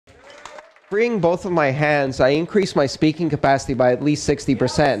freeing both of my hands, I increased my speaking capacity by at least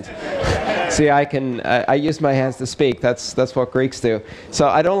 60%. See, I use my hands to speak. That's what Greeks do. So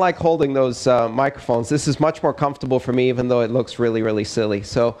I don't like holding those microphones. This is much more comfortable for me, even though it looks really, really silly.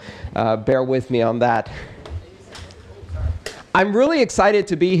 So bear with me on that. I'm really excited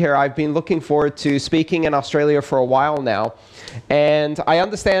to be here. I've been looking forward to speaking in Australia for a while now. And I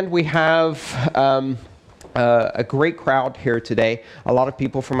understand we have a great crowd here today. A lot of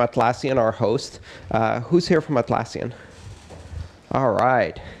people from Atlassian, our host. Who's here from Atlassian? All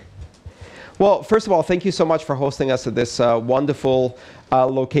right. Well, first of all, thank you so much for hosting us at this wonderful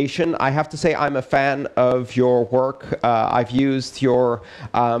location. I have to say I'm a fan of your work. I've used your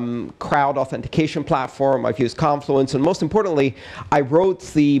crowd authentication platform. I've used Confluence. And most importantly, I wrote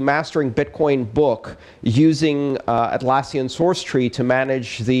the Mastering Bitcoin book using Atlassian source tree to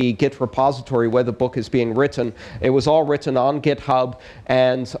manage the Git repository where the book is being written. It was all written on GitHub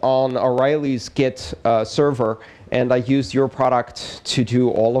and on O'Reilly's Git server. And I used your product to do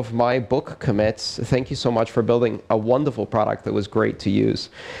all of my book commits. Thank you so much for building a wonderful product that was great to use.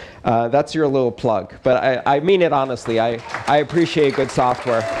 That's your little plug. But I mean it honestly. I appreciate good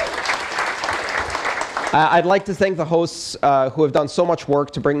software. I'd like to thank the hosts who have done so much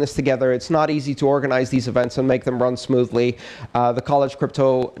work to bring this together. It's not easy to organize these events and make them run smoothly. The College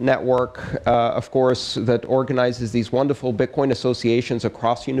Crypto Network, of course, that organizes these wonderful Bitcoin associations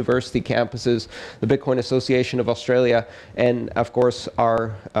across university campuses, the Bitcoin Association of Australia, and of course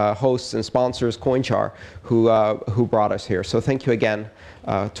our hosts and sponsors, CoinChar, who brought us here. So thank you again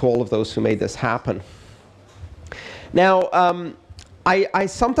to all of those who made this happen. Now, I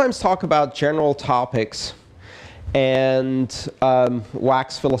sometimes talk about general topics and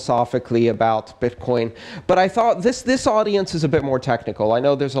wax philosophically about Bitcoin, but I thought this audience is a bit more technical. I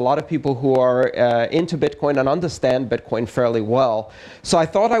know there's a lot of people who are into Bitcoin and understand Bitcoin fairly well, so I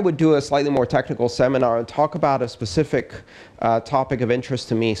thought I would do a slightly more technical seminar and talk about a specific topic of interest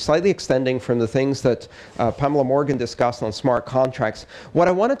to me, slightly extending from the things that Pamela Morgan discussed on smart contracts. What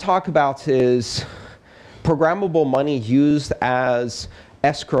I want to talk about is programmable money used as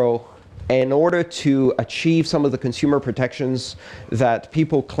escrow in order to achieve some of the consumer protections that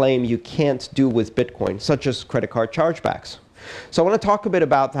people claim you can't do with Bitcoin, such as credit card chargebacks. So I want to talk a bit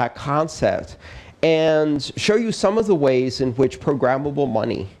about that concept and show you some of the ways in which programmable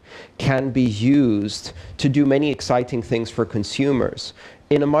money can be used to do many exciting things for consumers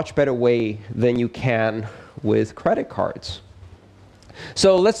in a much better way than you can with credit cards.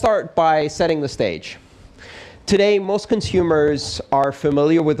 So let's start by setting the stage. Today, most consumers are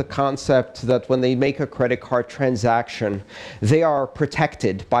familiar with the concept that when they make a credit card transaction, they are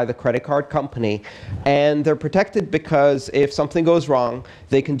protected by the credit card company. And they're protected because if something goes wrong,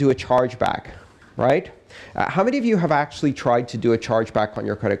 they can do a chargeback, right? How many of you have actually tried to do a chargeback on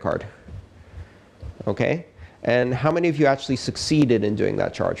your credit card? OK. And how many of you actually succeeded in doing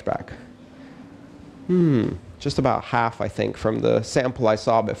that chargeback? Just about half, I think, from the sample I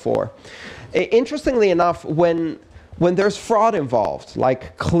saw before. Interestingly enough, when there's fraud involved,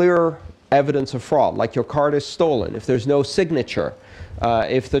 like clear evidence of fraud, like your card is stolen, if there's no signature,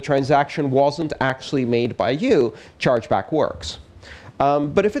 if the transaction wasn't actually made by you, chargeback works.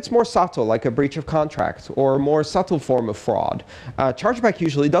 But if it's more subtle, like a breach of contract or a more subtle form of fraud, chargeback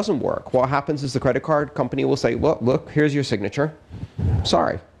usually doesn't work. What happens is the credit card company will say, well, look, here's your signature.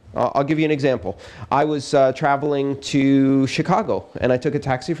 Sorry. I'll give you an example. I was traveling to Chicago, and I took a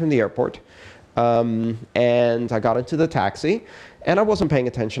taxi from the airport. And I got into the taxi, and I wasn't paying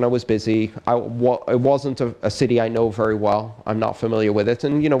attention. I was busy. It wasn't a city I know very well. I'm not familiar with it.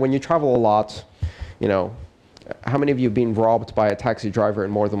 And when you travel a lot, how many of you have been robbed by a taxi driver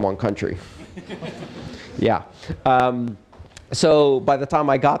in more than one country? Yeah. So by the time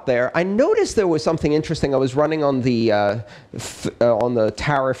I got there, I noticed there was something interesting. I was running on the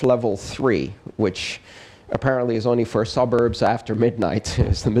tariff level 3, which apparently is only for suburbs after midnight.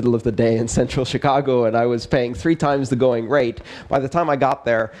 It's the middle of the day in central Chicago, and I was paying 3 times the going rate. By the time I got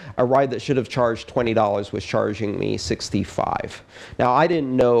there, a ride that should have charged $20 was charging me $65. Now, I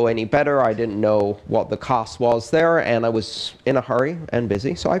didn't know any better. I didn't know what the cost was there, and I was in a hurry and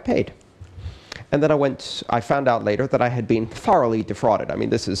busy, so I paid. And then I found out later that I had been thoroughly defrauded. I mean,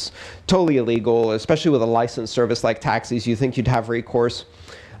 this is totally illegal, especially with a licensed service like taxis. You think you'd have recourse.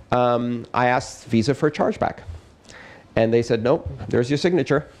 I asked Visa for a chargeback. And they said, nope, there's your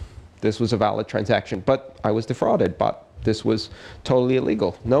signature. This was a valid transaction. But I was defrauded, but this was totally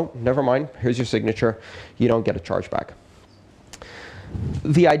illegal. No, never mind. Here's your signature. You don't get a chargeback.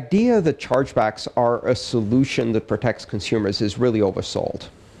 The idea that chargebacks are a solution that protects consumers is really oversold.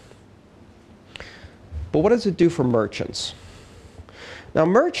 But what does it do for merchants? Now,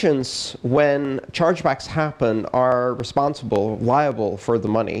 merchants, when chargebacks happen, are responsible, liable for the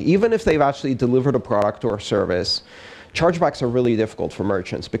money. Even if they've actually delivered a product or a service, chargebacks are really difficult for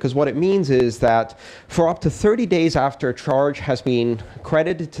merchants, because what it means is that for up to 30 days after a charge has been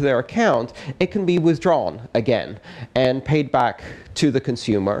credited to their account, it can be withdrawn again and paid back to the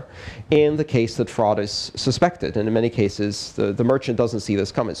consumer in the case that fraud is suspected. And in many cases, the merchant doesn't see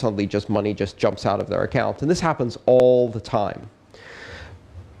this coming. Suddenly, money just jumps out of their account. And this happens all the time.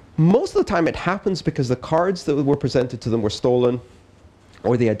 Most of the time, it happens because the cards that were presented to them were stolen,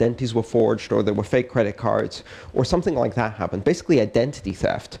 or the identities were forged, or there were fake credit cards, or something like that happened. Basically, identity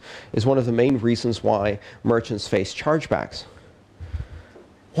theft is one of the main reasons why merchants face chargebacks.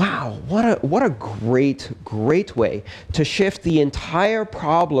 Wow, what a great way to shift the entire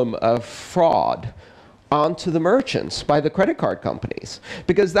problem of fraud onto the merchants by the credit card companies.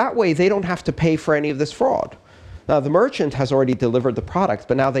 Because that way, they don't have to pay for any of this fraud. Now, the merchant has already delivered the product,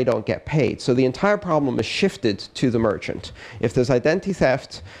 but now they don't get paid. So the entire problem is shifted to the merchant. If there's identity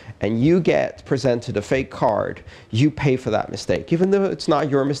theft and you get presented a fake card, you pay for that mistake. Even though it's not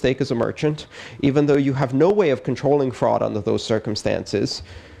your mistake as a merchant, even though you have no way of controlling fraud under those circumstances,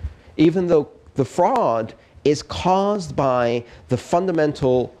 even though the fraud is caused by the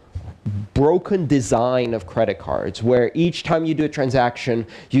fundamental broken design of credit cards, where each time you do a transaction,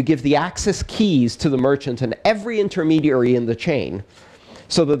 you give the access keys to the merchant and every intermediary in the chain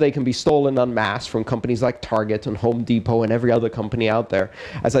so that they can be stolen en masse from companies like Target and Home Depot and every other company out there.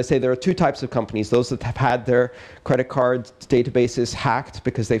 As I say, there are two types of companies: those that have had their credit card databases hacked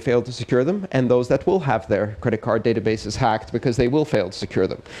because they failed to secure them, and those that will have their credit card databases hacked because they will fail to secure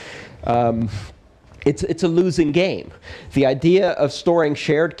them. It's a losing game. The idea of storing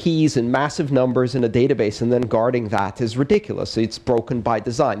shared keys in massive numbers in a database and then guarding that is ridiculous. It's broken by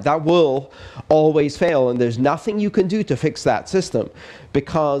design. That will always fail, and there's nothing you can do to fix that system,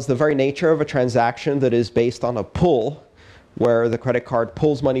 because the very nature of a transaction that is based on a pull, where the credit card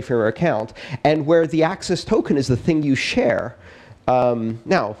pulls money from your account, and where the access token is the thing you share.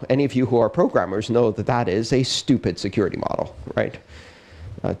 Now, any of you who are programmers know that that is a stupid security model, right?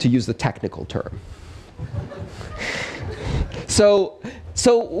 To use the technical term. So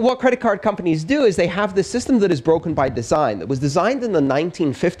what credit card companies do is they have this system that is broken by design, that was designed in the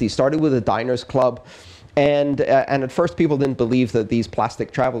 1950s, started with a diners club. And at first, people didn't believe that these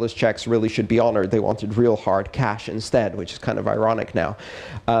plastic traveler's checks really should be honored. They wanted real hard cash instead, which is kind of ironic now,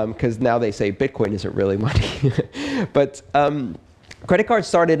 because now they say Bitcoin isn't really money. But credit cards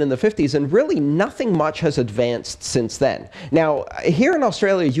started in the 50s, and really nothing much has advanced since then. Now, here in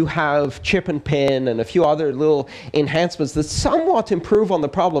Australia, you have chip and pin and a few other little enhancements that somewhat improve on the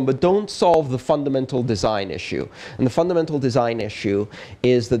problem, but don't solve the fundamental design issue. And the fundamental design issue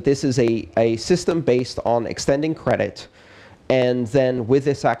is that this is a system based on extending credit, and then with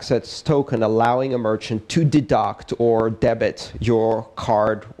this access token, allowing a merchant to deduct or debit your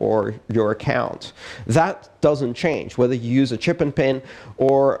card or your account. That doesn't change, whether you use a chip and pin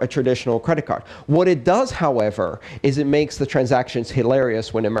or a traditional credit card. What it does, however, is it makes the transactions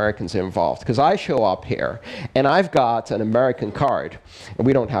hilarious when Americans are involved. Because I show up here, and I've got an American card, and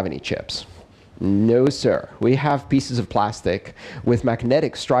we don't have any chips. No, sir. We have pieces of plastic with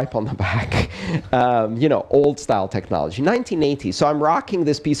magnetic stripe on the back. You know, old-style technology, 1980s. So I'm rocking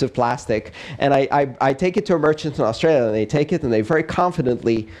this piece of plastic, and I take it to a merchant in Australia, and they take it, and they very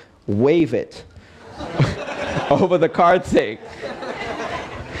confidently wave it over the card thing.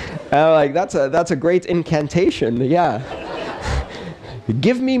 And I'm like, that's a great incantation, yeah.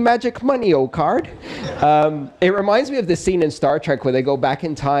 Give me magic money, oh card. It reminds me of this scene in Star Trek where they go back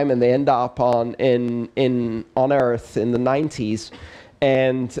in time and they end up on Earth in the 90s,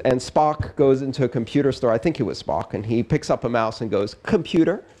 and Spock goes into a computer store. I think it was Spock, and he picks up a mouse and goes,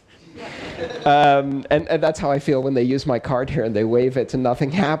 "Computer." And that's how I feel when they use my card here and they wave it and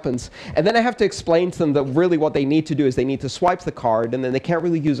nothing happens. And then I have to explain to them that really what they need to do is they need to swipe the card, and then they can't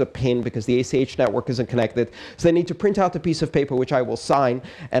really use a PIN because the ACH network isn't connected. So they need to print out a piece of paper, which I will sign,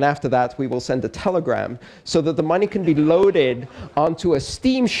 and after that we will send a telegram so that the money can be loaded onto a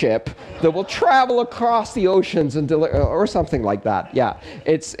steamship that will travel across the oceans and or something like that. Yeah,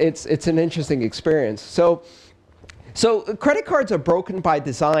 it's an interesting experience. So credit cards are broken by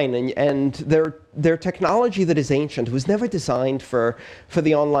design, and they're technology that is ancient. It was never designed for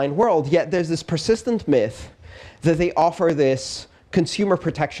the online world, yet there's this persistent myth that they offer this consumer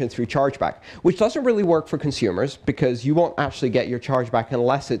protection through chargeback, which doesn't really work for consumers, because you won't actually get your chargeback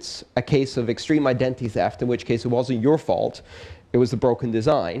unless it's a case of extreme identity theft, in which case it wasn't your fault. It was the broken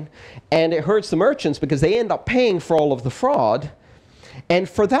design. And it hurts the merchants because they end up paying for all of the fraud. And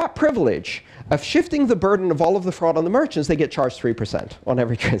for that privilege of shifting the burden of all of the fraud on the merchants, they get charged 3% on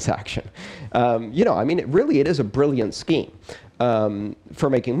every transaction. You know, I mean, it is a brilliant scheme for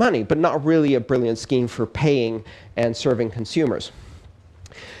making money, but not really a brilliant scheme for paying and serving consumers.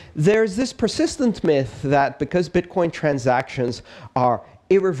 There's this persistent myth that because Bitcoin transactions are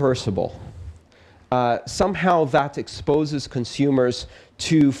irreversible, somehow that exposes consumers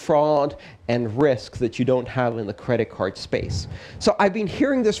to fraud and risk that you don't have in the credit card space. So I've been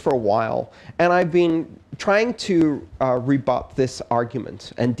hearing this for a while, and I've been trying to rebut this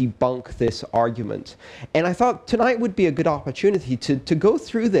argument and debunk this argument. And I thought tonight would be a good opportunity to go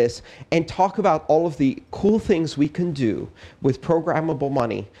through this and talk about all of the cool things we can do with programmable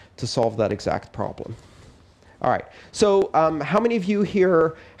money to solve that exact problem. All right, so how many of you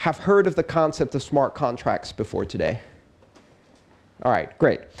here have heard of the concept of smart contracts before today? All right,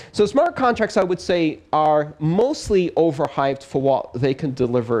 great. So smart contracts, I would say, are mostly overhyped for what they can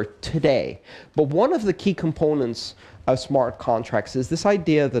deliver today. But one of the key components of smart contracts is this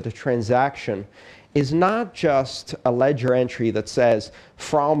idea that a transaction is not just a ledger entry that says,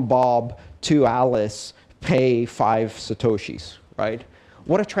 from Bob to Alice, pay 5 Satoshis, right?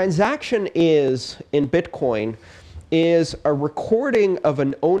 What a transaction is in Bitcoin is a recording of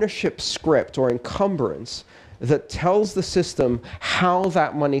an ownership script or encumbrance that tells the system how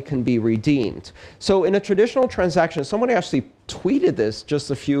that money can be redeemed. So in a traditional transaction, someone actually tweeted this just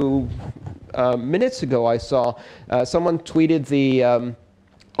a few minutes ago. I saw someone tweeted the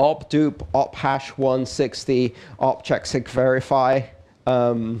op dupe, op hash 160, op check sig verify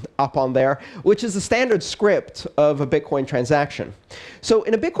up on there, which is the standard script of a Bitcoin transaction. So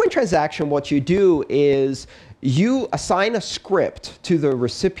in a Bitcoin transaction, what you do is you assign a script to the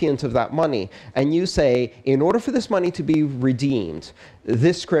recipient of that money, and you say, in order for this money to be redeemed,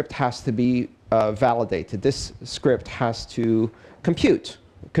 this script has to be validated. This script has to compute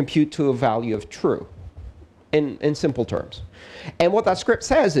to a value of true, in simple terms. And what that script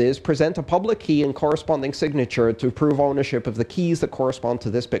says is, present a public key and corresponding signature to prove ownership of the keys that correspond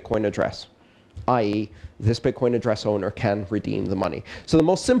to this Bitcoin address, i.e., this Bitcoin address owner can redeem the money. So the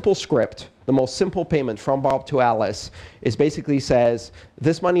most simple script, the most simple payment from Bob to Alice is basically says,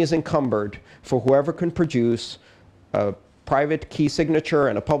 this money is encumbered for whoever can produce a private key signature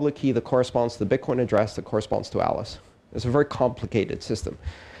and a public key that corresponds to the Bitcoin address that corresponds to Alice. It's a very complicated system.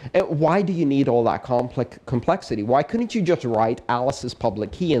 And why do you need all that complexity? Why couldn't you just write Alice's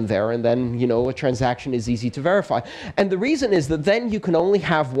public key in there, and then, you know, a transaction is easy to verify? And the reason is that then you can only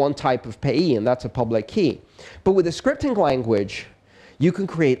have one type of payee, and that's a public key. But with a scripting language, you can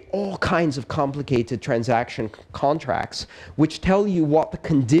create all kinds of complicated transaction contracts which tell you what the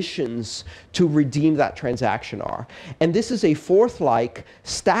conditions to redeem that transaction are. And this is a Forth-like,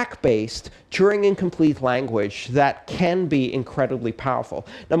 stack-based, Turing-incomplete language that can be incredibly powerful.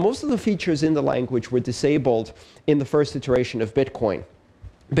 Now, most of the features in the language were disabled in the first iteration of Bitcoin.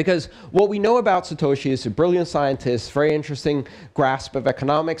 Because what we know about Satoshi is a brilliant scientist, very interesting grasp of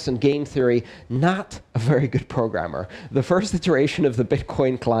economics and game theory, not a very good programmer. The first iteration of the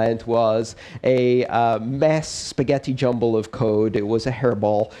Bitcoin client was a mess, spaghetti jumble of code. It was a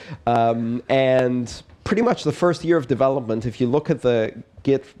hairball. And pretty much the first year of development, if you look at the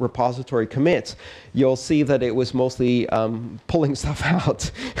Git repository commits, you'll see that it was mostly pulling stuff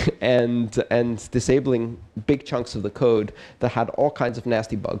out and disabling big chunks of the code that had all kinds of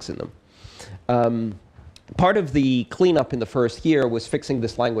nasty bugs in them. Part of the cleanup in the first year was fixing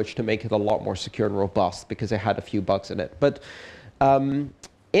this language to make it a lot more secure and robust, because it had a few bugs in it. But in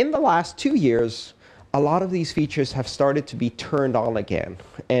the last 2 years, a lot of these features have started to be turned on again.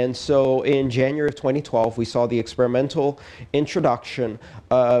 And so in January of 2012, we saw the experimental introduction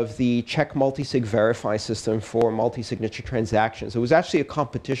of the check multi-sig verify system for multi-signature transactions. It was actually a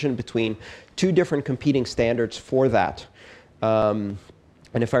competition between 2 different competing standards for that.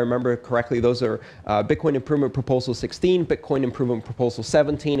 And if I remember correctly, those are Bitcoin Improvement Proposal 16, Bitcoin Improvement Proposal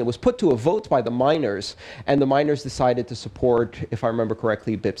 17. It was put to a vote by the miners, and the miners decided to support, if I remember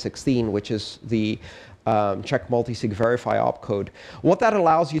correctly, BIP 16, which is the check multi-sig verify opcode. What that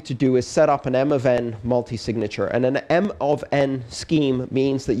allows you to do is set up an M of n multi-signature. And an M of n scheme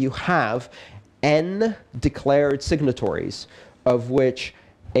means that you have n declared signatories, of which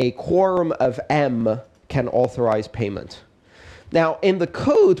a quorum of m can authorize payment. Now, in the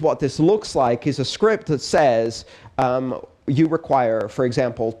code, what this looks like is a script that says you require, for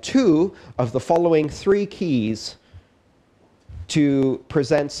example, 2 of the following 3 keys to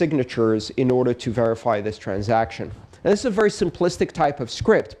present signatures in order to verify this transaction. And this is a very simplistic type of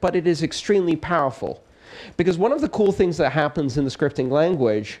script, but it is extremely powerful. Because one of the cool things that happens in the scripting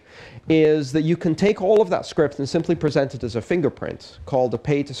language is that you can take all of that script and simply present it as a fingerprint called a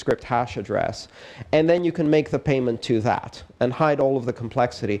pay-to-script hash address. And then you can make the payment to that and hide all of the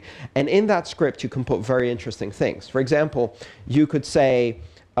complexity. And in that script, you can put very interesting things. For example, you could say,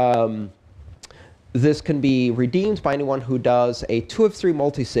 this can be redeemed by anyone who does a 2 of 3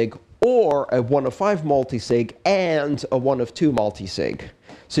 multi-sig or a 1 of 5 multi-sig and a 1 of 2 multi-sig.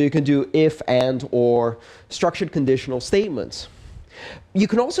 So you can do if, and, or structured conditional statements. You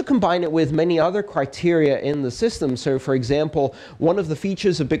can also combine it with many other criteria in the system. So for example, one of the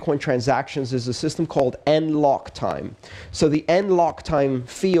features of Bitcoin transactions is a system called nlock time. So the nlock time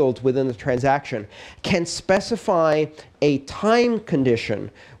field within the transaction can specify a time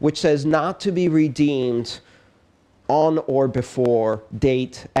condition which says not to be redeemed on or before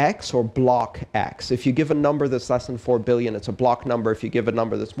date X or block X. If you give a number that's less than 4 billion, it's a block number. If you give a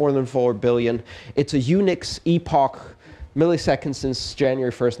number that's more than 4 billion, it's a Unix epoch milliseconds since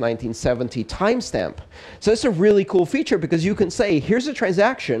January 1st, 1970 timestamp. So it's a really cool feature because you can say, here's a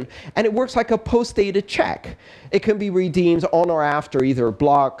transaction, and it works like a post-dated check. It can be redeemed on or after either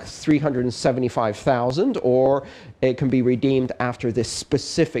block 375,000, or it can be redeemed after this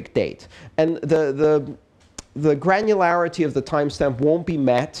specific date. And the granularity of the timestamp won't be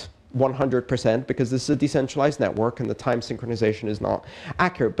met 100% because this is a decentralized network and the time synchronization is not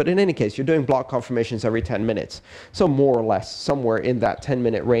accurate. But in any case, you're doing block confirmations every 10 minutes. So more or less, somewhere in that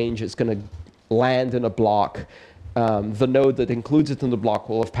 10-minute range, it's going to land in a block. The node that includes it in the block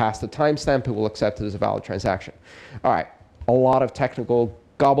will have passed the timestamp. It will accept it as a valid transaction. All right, a lot of technical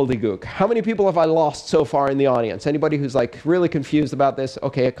gobbledygook. How many people have I lost so far in the audience? Anybody who's like really confused about this?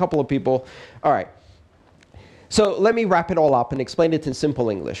 OK, a couple of people. All right. So let me wrap it all up and explain it in simple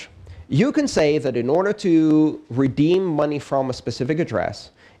English. You can say that in order to redeem money from a specific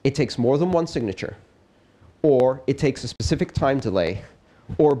address, it takes more than one signature, or it takes a specific time delay,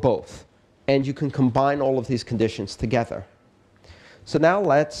 or both. And you can combine all of these conditions together. So now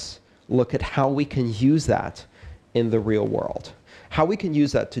let's look at how we can use that in the real world. How we can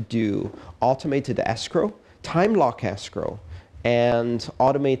use that to do automated escrow, time lock escrow, and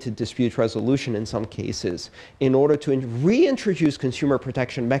automated dispute resolution in some cases in order to reintroduce consumer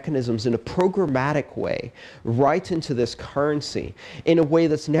protection mechanisms in a programmatic way right into this currency in a way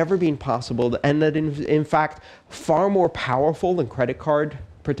that's never been possible, and that in fact far more powerful than credit card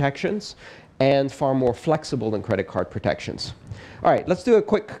protections and far more flexible than credit card protections. All right, let's do a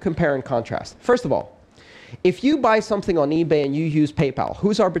quick compare and contrast. First of all, if you buy something on eBay and you use PayPal,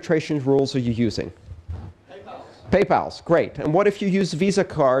 whose arbitration rules are you using? PayPal's, great. And what if you use Visa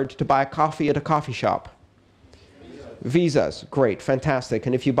card to buy a coffee at a coffee shop? Visa's, great, fantastic.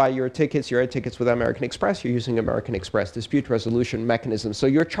 And if you buy your air tickets with American Express, you're using American Express dispute resolution mechanism. So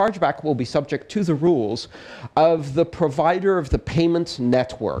your chargeback will be subject to the rules of the provider of the payment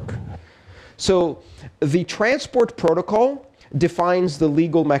network. So the transport protocol defines the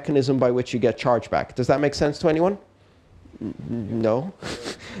legal mechanism by which you get chargeback. Does that make sense to anyone? No?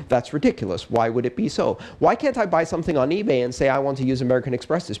 That's ridiculous. Why would it be so? Why can't I buy something on eBay and say I want to use American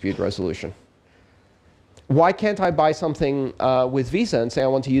Express dispute resolution? Why can't I buy something with Visa and say I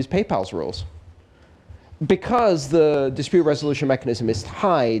want to use PayPal's rules? Because the dispute resolution mechanism is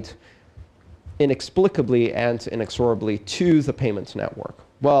tied inexplicably and inexorably to the payments network.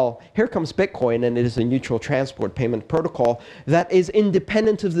 Well, here comes Bitcoin, and it is a neutral transport payment protocol that is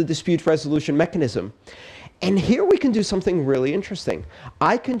independent of the dispute resolution mechanism. And here we can do something really interesting.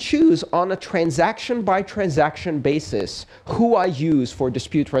 I can choose on a transaction-by-transaction basis who I use for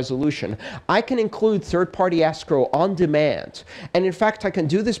dispute resolution. I can include third-party escrow on demand. And in fact, I can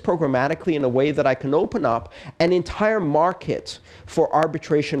do this programmatically in a way that I can open up an entire market for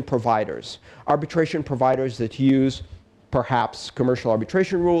arbitration providers. Arbitration providers that use perhaps commercial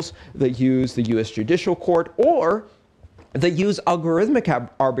arbitration rules, that use the US Judicial Court, or that use algorithmic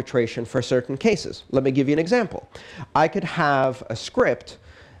arbitration for certain cases. Let me give you an example. I could have a script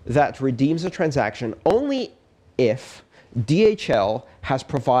that redeems a transaction only if DHL has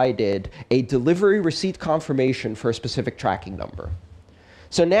provided a delivery receipt confirmation for a specific tracking number.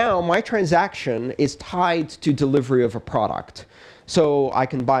 So now my transaction is tied to delivery of a product. So I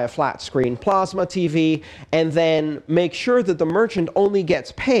can buy a flat screen plasma TV and then make sure that the merchant only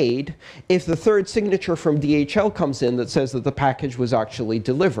gets paid if the third signature from DHL comes in that says that the package was actually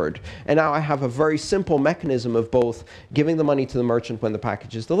delivered. And now I have a very simple mechanism of both giving the money to the merchant when the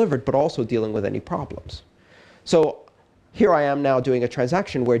package is delivered, but also dealing with any problems. So here I am now doing a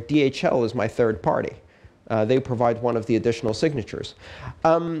transaction where DHL is my third party. They provide one of the additional signatures.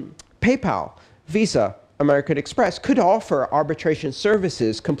 PayPal, Visa, American Express could offer arbitration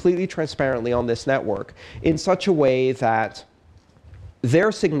services completely transparently on this network in such a way that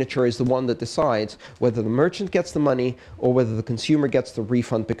their signature is the one that decides whether the merchant gets the money or whether the consumer gets the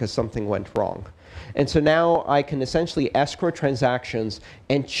refund because something went wrong. And so now I can essentially escrow transactions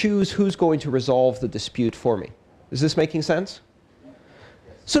and choose who's going to resolve the dispute for me. Is this making sense?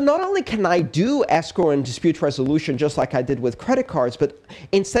 So not only can I do escrow and dispute resolution just like I did with credit cards, but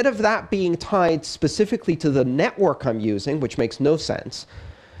instead of that being tied specifically to the network I'm using, which makes no sense,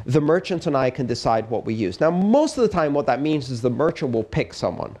 the merchant and I can decide what we use. Now, most of the time what that means is the merchant will pick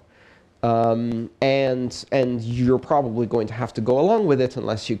someone. And you're probably going to have to go along with it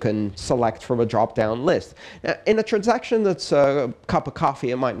unless you can select from a drop-down list. Now, in a transaction that's a cup of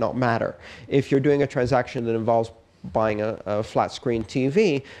coffee, it might not matter. If you're doing a transaction that involves buying a flat-screen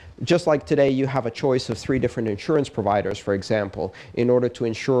TV, just like today you have a choice of 3 different insurance providers, for example, in order to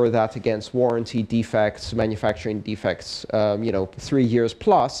ensure that against warranty defects, manufacturing defects, 3 years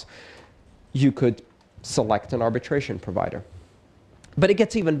plus, you could select an arbitration provider. But it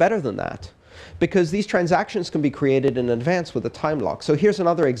gets even better than that, because these transactions can be created in advance with a time lock. So here's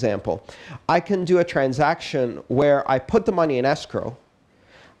another example. I can do a transaction where I put the money in escrow,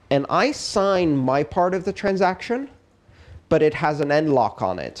 and I sign my part of the transaction, but it has an end lock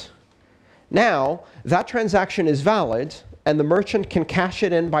on it. Now, that transaction is valid, and the merchant can cash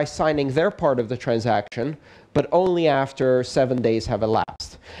it in by signing their part of the transaction, but only after 7 days have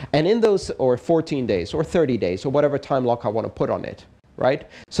elapsed. And in those, or 14 days, or 30 days, or whatever time lock I want to put on it, right?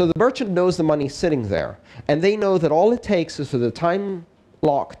 So the merchant knows the money's sitting there, and they know that all it takes is for the time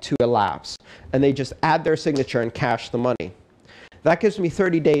lock to elapse, and they just add their signature and cash the money. That gives me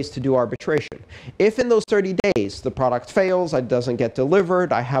 30 days to do arbitration. If in those 30 days the product fails, it doesn't get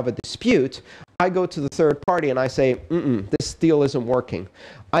delivered, I have a dispute, I go to the third party and I say, this deal isn't working.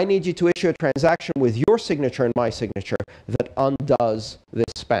 I need you to issue a transaction with your signature and my signature that undoes this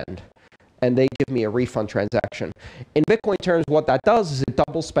spend. And they give me a refund transaction. In Bitcoin terms, what that does is it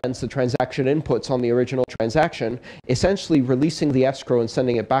double spends the transaction inputs on the original transaction, essentially releasing the escrow and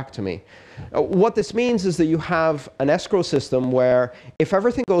sending it back to me. What this means is that you have an escrow system where if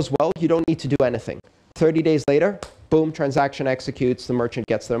everything goes well, you don't need to do anything. 30 days later, boom, transaction executes, the merchant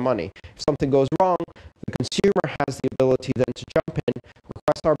gets their money. If something goes wrong, the consumer has the ability then to jump in,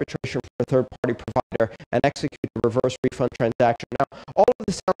 request arbitration from a third-party provider, and execute a reverse refund transaction. Now, all of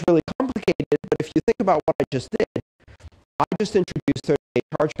this sounds really complicated, but if you think about what I just did, I just introduced 30-day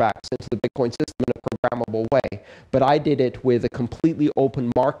chargebacks into the Bitcoin system in a programmable way, but I did it with a completely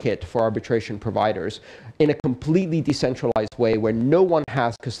open market for arbitration providers in a completely decentralized way where no one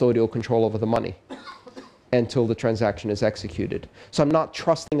has custodial control over the money until the transaction is executed. So I'm not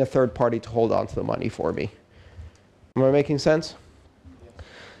trusting a third party to hold on to the money for me. Am I making sense?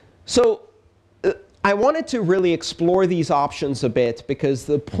 So I wanted to really explore these options a bit because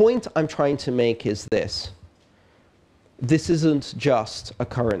the point I'm trying to make is this. This isn't just a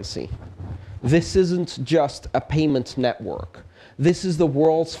currency. This isn't just a payment network. This is the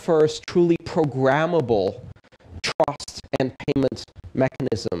world's first truly programmable trust and payment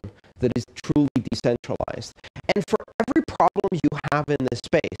mechanism that is truly decentralized. And for every problem you have in this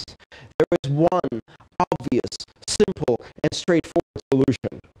space, there is one obvious, simple, and straightforward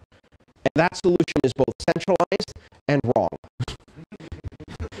solution. And that solution is both centralized and wrong.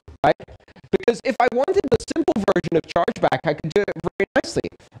 Right? Because if I wanted the simple version of chargeback, I could do it very nicely.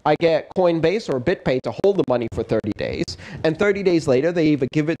 I get Coinbase or BitPay to hold the money for 30 days, and 30 days later, they either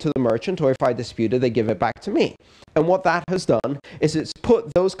give it to the merchant, or if I dispute it, they give it back to me. And what that has done is it's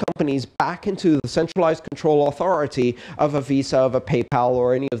put those companies back into the centralized control authority of a Visa, of a PayPal,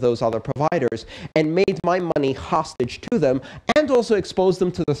 or any of those other providers, and made my money hostage to them, and also exposed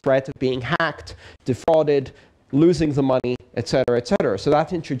them to the threat of being hacked, defrauded, losing the money, etc., etc. So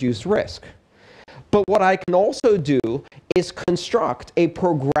that introduced risk. But what I can also do is construct a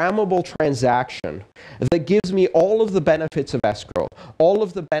programmable transaction that gives me all of the benefits of escrow, all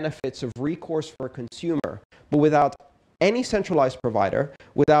of the benefits of recourse for a consumer, but without any centralized provider,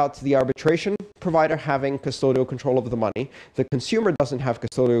 without the arbitration provider having custodial control of the money, the consumer doesn't have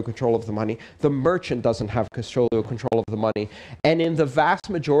custodial control of the money, the merchant doesn't have custodial control of the money, and in the vast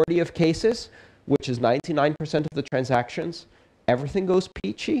majority of cases, which is 99% of the transactions, everything goes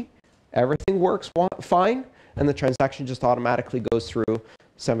peachy, everything works fine, and the transaction just automatically goes through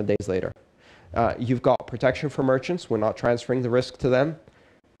 7 days later. You've got protection for merchants. We're not transferring the risk to them.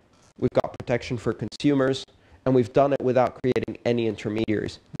 We've got protection for consumers, and we've done it without creating any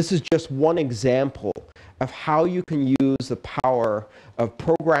intermediaries. This is just one example of how you can use the power of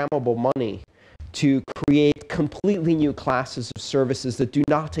programmable money to create completely new classes of services that do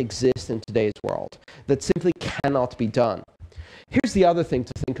not exist in today's world, that simply cannot be done. Here's the other thing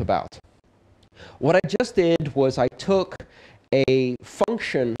to think about. What I just did was I took a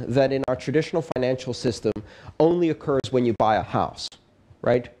function that in our traditional financial system only occurs when you buy a house,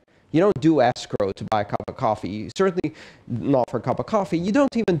 right? You don't do escrow to buy a cup of coffee. Certainly not for a cup of coffee. You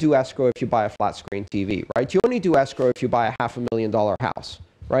don't even do escrow if you buy a flat screen TV, right? You only do escrow if you buy a $500,000 house,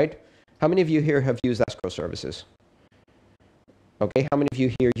 right? How many of you here have used escrow services? Okay, how many of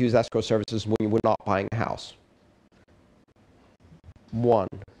you here use escrow services when you were not buying a house? 1,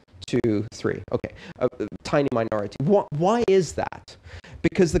 2, 3. Okay, a tiny minority. Why is that?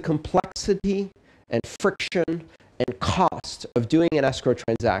 Because the complexity and friction and cost of doing an escrow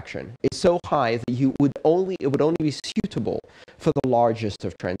transaction is so high that it would only be suitable for the largest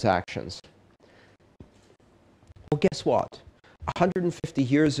of transactions. Well, guess what? 150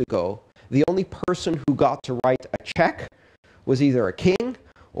 years ago, the only person who got to write a check was either a king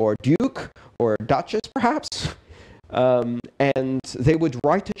or a duke or a duchess, perhaps. And they would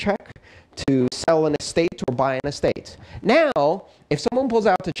write a check to sell an estate or buy an estate. Now, if someone pulls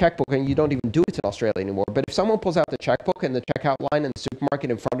out the checkbook, and you don't even do it in Australia anymore, but if someone pulls out the checkbook and the checkout line in the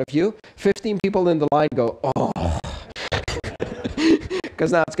supermarket in front of you, 15 people in the line go, oh.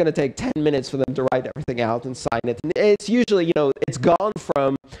 Because now it's going to take 10 minutes for them to write everything out and sign it. And it's usually, it's gone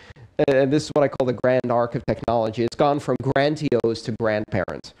from, and this is what I call the grand arc of technology, it's gone from grandiose to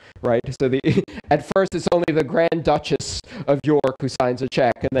grandparent, right? So at first it's only the Grand Duchess of York who signs a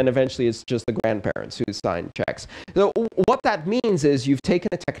check, and then eventually it's just the grandparents who sign checks. So what that means is you've taken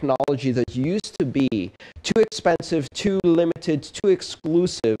a technology that used to be too expensive, too limited, too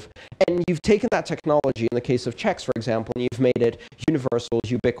exclusive, and you've taken that technology, in the case of checks, for example, and you've made it universal,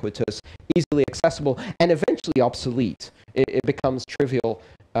 ubiquitous, easily accessible, and eventually obsolete. It becomes trivial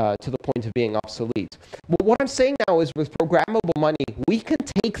to the point of being obsolete. But what I'm saying now is with programmable money, we can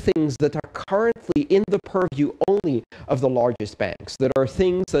take things that are currently in the purview only of the largest banks, that are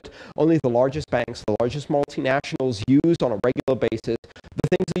things that only the largest banks, the largest multinationals use on a regular basis, the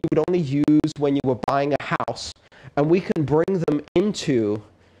things that you would only use when you were buying a house, and we can bring them into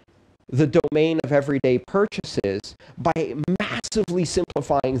the domain of everyday purchases by massively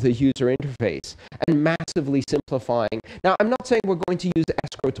simplifying the user interface and massively simplifying. Now, I'm not saying we're going to use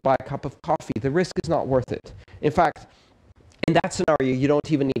escrow to buy a cup of coffee. The risk is not worth it. In fact, in that scenario, you don't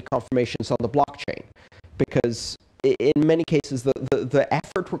even need confirmations on the blockchain, because in many cases, the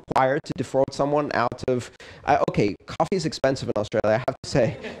effort required to defraud someone out of, okay, coffee is expensive in Australia, I have to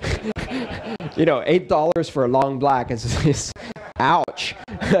say. $8 for a long black is ouch.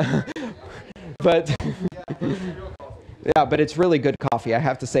 But yeah, but it's really good coffee, I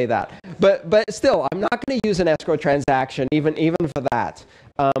have to say that. But still, I'm not going to use an escrow transaction even for that.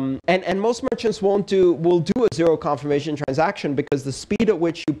 And most merchants will do a zero confirmation transaction, because the speed at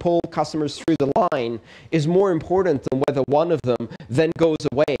which you pull customers through the line is more important than whether one of them then goes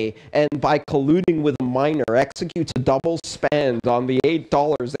away and by colluding with a minor executes a double spend on the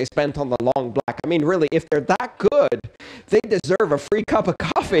 $8 they spent on the long black. I mean, really, if they're that good, they deserve a free cup of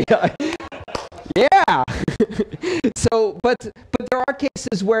coffee. Yeah. So, but there are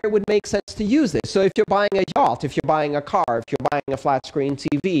cases where it would make sense to use this. So if you're buying a yacht, if you're buying a car, if you're buying a flat screen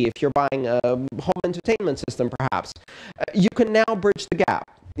TV, if you're buying a home entertainment system, perhaps, you can now bridge the gap,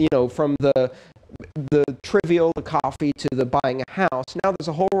 from the trivial, the coffee, to the buying a house. Now there's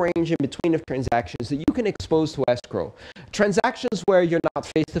a whole range in between of transactions that you can expose to escrow. Transactions where you're not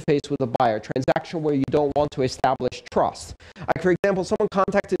face-to-face with a buyer. Transaction where you don't want to establish trust. Like, for example, someone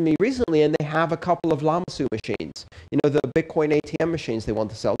contacted me recently and they have a couple of Lamasu machines. The Bitcoin ATM machines they want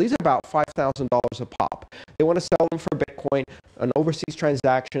to sell. These are about $5,000 a pop. They want to sell them for Bitcoin, an overseas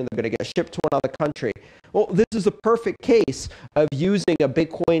transaction. They're going to get shipped to another country. Well, this is a perfect case of using a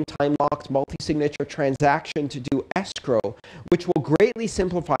Bitcoin time-locked multi-signature transaction to do escrow, which will greatly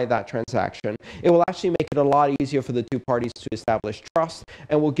simplify that transaction. It will actually make it a lot easier for the two parties to establish trust,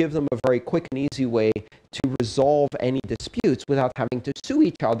 and will give them a very quick and easy way to resolve any disputes without having to sue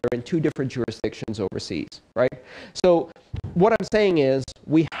each other in two different jurisdictions overseas, right? So what I'm saying is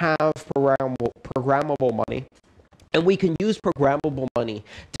we have programmable money, and we can use programmable money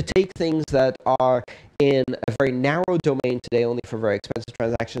to take things that are in a very narrow domain today, only for very expensive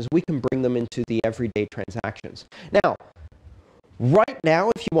transactions. We can bring them into the everyday transactions. Now, right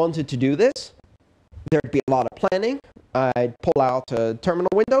now, if you wanted to do this, there'd be a lot of planning. I'd pull out a terminal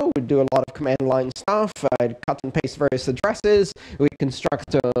window. We'd do a lot of command line stuff. I'd cut and paste various addresses. We'd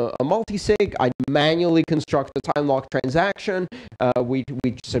construct a multi-sig. I'd manually construct a time-locked transaction. We'd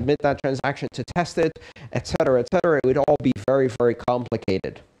submit that transaction to test it, etc., etc. It would all be very, very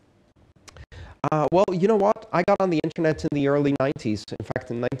complicated. Well, you know what? I got on the internet in the early 90s, in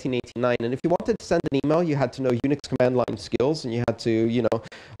fact, in 1989. And if you wanted to send an email, you had to know Unix command line skills, and you had to,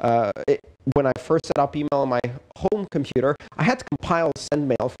 when I first set up email on my home computer, I had to compile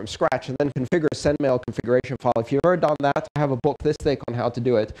sendmail from scratch and then configure a sendmail configuration file. If you've ever done that, I have a book this thick on how to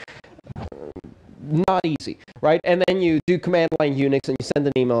do it. Not easy, right? And then you do command line Unix and you send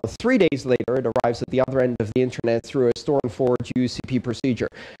an email. 3 days later, it arrives at the other end of the internet through a store and forward UCP procedure.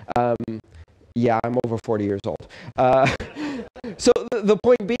 Yeah, I'm over 40 years old. So the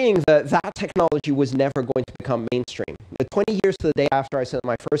point being that that technology was never going to become mainstream. 20 years to the day after I sent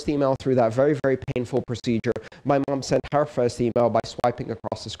my first email through that very, very painful procedure, my mom sent her first email by swiping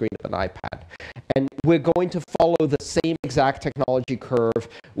across the screen of an iPad. And we're going to follow the same exact technology curve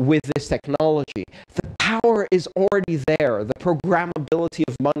with this technology. The power is already there. The programmability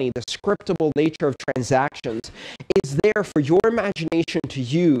of money, the scriptable nature of transactions is there for your imagination to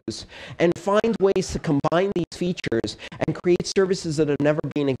use and find ways to combine these features and create services that have never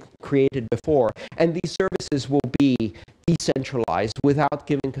been created before. And these services will be decentralized without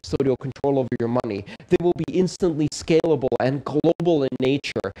giving custodial control over your money. They will be instantly scalable and global in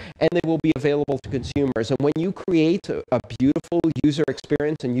nature, and they will be available to consumers. And when you create a beautiful user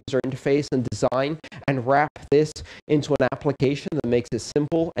experience and user interface and design and wrap this into an application that makes it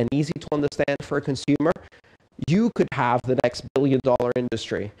simple and easy to understand for a consumer, you could have the next billion-dollar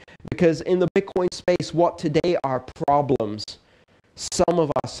industry. Because in the Bitcoin space, what today are problems, some of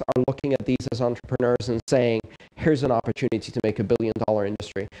us are looking at these as entrepreneurs and saying, here's an opportunity to make a billion-dollar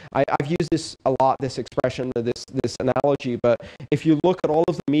industry. I've used this a lot, this expression, this analogy, but if you look at all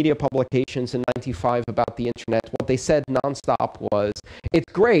of the media publications in '95 about the internet, what they said nonstop was,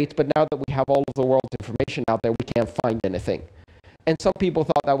 it's great, but now that we have all of the world's information out there, we can't find anything. And some people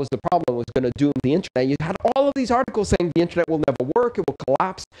thought that was the problem, was going to doom the internet. You had all of these articles saying the internet will never work, it will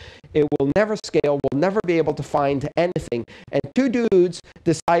collapse, it will never scale, we'll never be able to find anything. And two dudes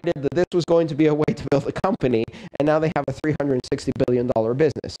decided that this was going to be a way to build a company, and now they have a $360 billion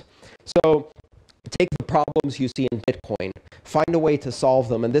business. So take the problems you see in Bitcoin, find a way to solve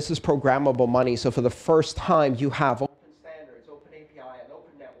them, and this is programmable money. So for the first time, you have open standards, open API, and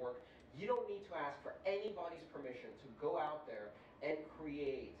open network. You don't need to ask for anybody's permission to go out there and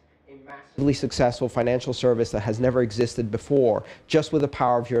create a massively successful financial service that has never existed before, just with the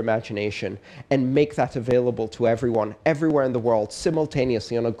power of your imagination, and make that available to everyone, everywhere in the world,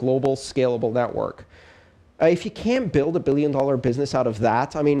 simultaneously on a global, scalable network. If you can't build $1 billion business out of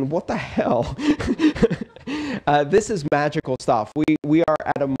that, I mean, what the hell? This is magical stuff. We are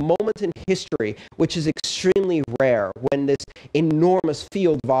at a moment in history which is extremely rare, when this enormous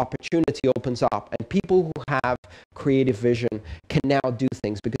field of opportunity opens up and people who have creative vision can now do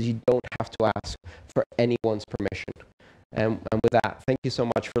things because you don't have to ask for anyone's permission. And with that, thank you so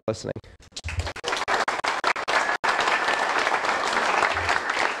much for listening.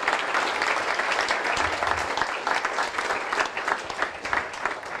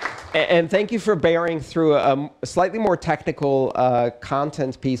 And thank you for bearing through a slightly more technical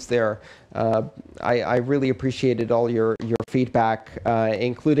content piece there. I really appreciated all your feedback,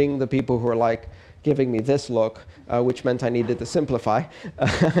 including the people who are like giving me this look, which meant I needed to simplify.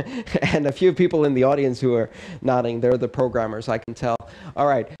 And a few people in the audience who are nodding, they're the programmers, I can tell. All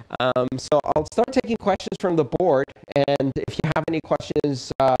right, so I'll start taking questions from the board. And if you have any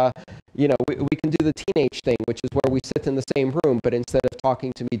questions, we can do the teenage thing, which is where we sit in the same room, but instead of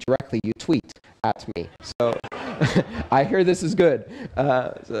talking to me directly, you tweet at me. So I hear this is good.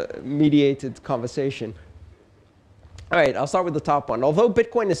 It's a mediated conversation. All right, I'll start with the top one. Although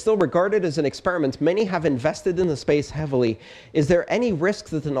Bitcoin is still regarded as an experiment, many have invested in the space heavily. Is there any risk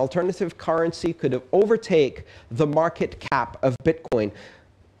that an alternative currency could overtake the market cap of Bitcoin?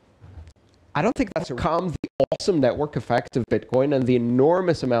 I don't think that's the awesome network effect of Bitcoin and the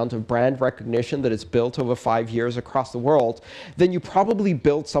enormous amount of brand recognition that it's built over 5 years across the world. Then you probably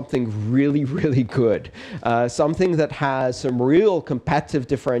built something really, really good. Something that has some real competitive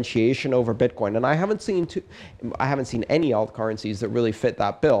differentiation over Bitcoin. And I haven't seen any alt currencies that really fit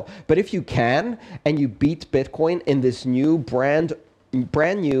that bill. But if you can, and you beat Bitcoin in this new brand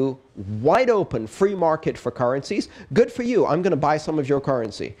new, wide open, free market for currencies, good for you. I'm going to buy some of your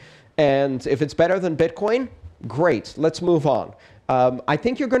currency. And if it's better than Bitcoin, great, let's move on. I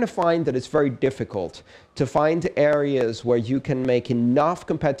think you're going to find that it's very difficult to find areas where you can make enough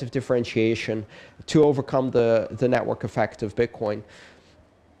competitive differentiation to overcome the network effect of Bitcoin.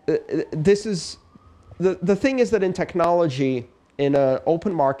 The thing is that in technology, in an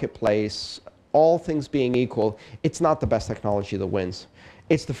open marketplace, all things being equal, it's not the best technology that wins.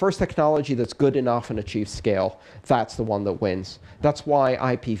 It's the first technology that's good enough and achieves scale. That's the one that wins. That's why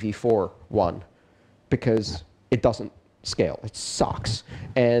IPv4 won. because it doesn't scale. It sucks.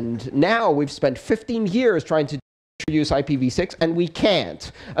 And now we've spent 15 years trying to introduce IPv6, and we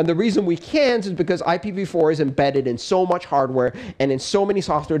can't. And the reason we can't is because IPv4 is embedded in so much hardware and in so many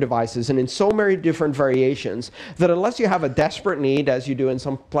software devices and in so many different variations that unless you have a desperate need, as you do in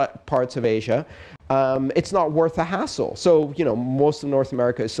some parts of Asia, it's not worth the hassle. So, you know, most of North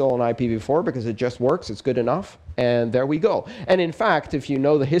America is still on IPv4 because it just works, it's good enough, and there we go. And in fact, if you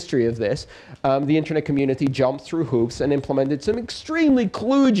know the history of this, the internet community jumped through hoops and implemented some extremely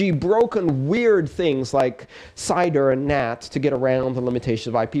kludgy, broken, weird things like CIDR and NAT to get around the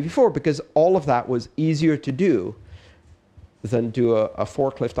limitations of IPv4, because all of that was easier to do than do a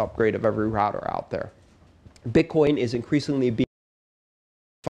forklift upgrade of every router out there. Bitcoin is increasingly being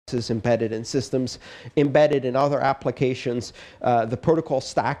embedded in systems, embedded in other applications. The protocol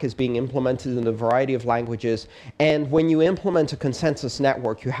stack is being implemented in a variety of languages. And when you implement a consensus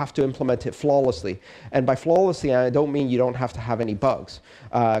network, you have to implement it flawlessly. And by flawlessly, I don't mean you don't have to have any bugs.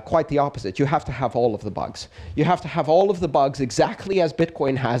 Quite the opposite. You have to have all of the bugs. You have to have all of the bugs exactly as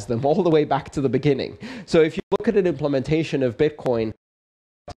Bitcoin has them, all the way back to the beginning. So if you look at an implementation of Bitcoin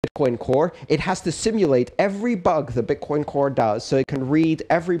Core, it has to simulate every bug the Bitcoin Core does, so it can read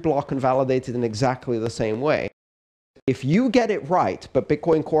every block and validate it in exactly the same way. If you get it right, but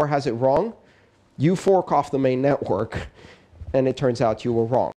Bitcoin Core has it wrong, you fork off the main network, and it turns out you were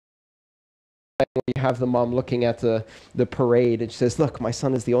wrong. When you have the mom looking at the parade, and she says, "Look, my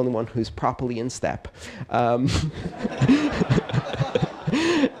son is the only one who's properly in step."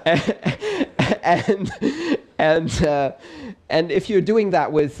 And if you're doing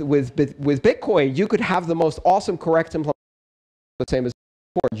that with Bitcoin, you could have the most awesome correct implementation, the same as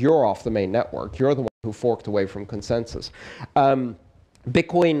you're off the main network. You're the one who forked away from consensus.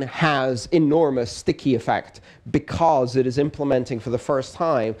 Bitcoin has enormous sticky effect because it is implementing for the first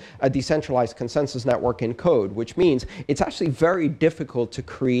time a decentralized consensus network in code, which means it's actually very difficult to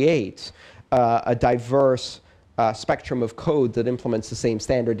create a diverse spectrum of code that implements the same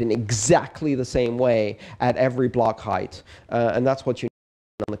standard in exactly the same way at every block height. And that's what you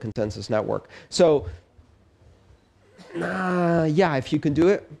need on the consensus network. So, yeah, if you can do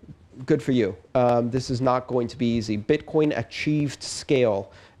it, good for you. This is not going to be easy. Bitcoin achieved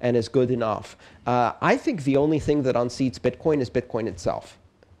scale and is good enough. I think the only thing that unseats Bitcoin is Bitcoin itself.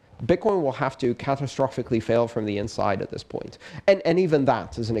 Bitcoin will have to catastrophically fail from the inside at this point. And even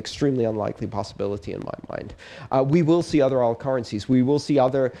that is an extremely unlikely possibility in my mind. We will see other altcurrencies. We will see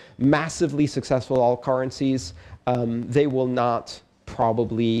other massively successful altcurrencies. They will not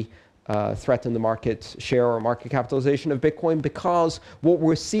probably threaten the market share or market capitalization of Bitcoin, because what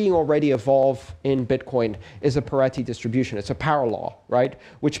we're seeing already evolve in Bitcoin is a Pareto distribution. It's a power law, right?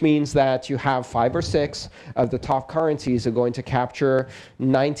 Which means that you have 5 or 6 of the top currencies are going to capture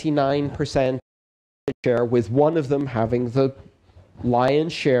 99% share, with one of them having the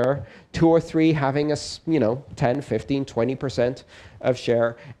lion's share, 2 or 3 having a, 10, 15, 20% of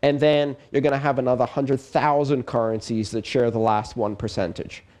share, and then you're going to have another 100,000 currencies that share the last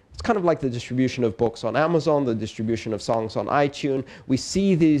 1%. It's kind of like the distribution of books on Amazon, the distribution of songs on iTunes. We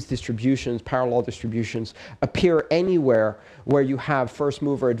see these distributions, parallel distributions, appear anywhere where you have first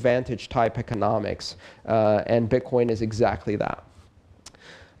mover advantage type economics, and Bitcoin is exactly that.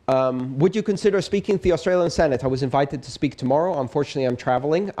 Would you consider speaking to the Australian Senate? I was invited to speak tomorrow. Unfortunately, I'm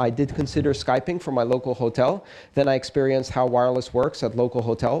traveling. I did consider Skyping from my local hotel. Then I experienced how wireless works at local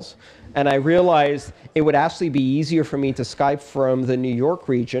hotels. And I realized it would actually be easier for me to Skype from the New York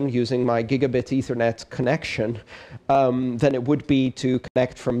region using my gigabit Ethernet connection than it would be to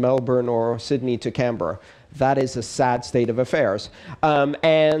connect from Melbourne or Sydney to Canberra. That is a sad state of affairs.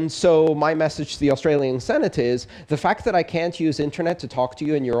 And so my message to the Australian Senate is, the fact that I can't use internet to talk to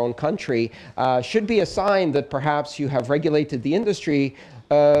you in your own country should be a sign that perhaps you have regulated the industry,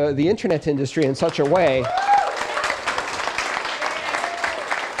 the internet industry, in such a way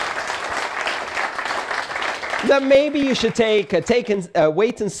that maybe you should take a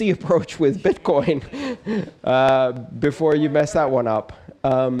wait-and-see approach with Bitcoin before you mess that one up.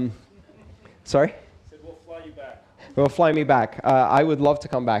 Sorry? Will fly me back. I would love to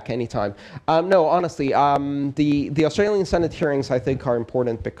come back anytime. No, honestly, the Australian Senate hearings, I think, are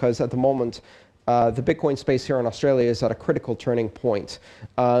important because at the moment, the Bitcoin space here in Australia is at a critical turning point.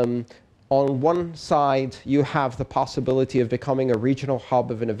 On one side, you have the possibility of becoming a regional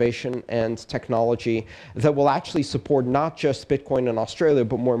hub of innovation and technology that will actually support not just Bitcoin in Australia,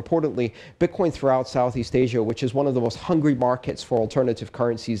 but more importantly, Bitcoin throughout Southeast Asia, which is one of the most hungry markets for alternative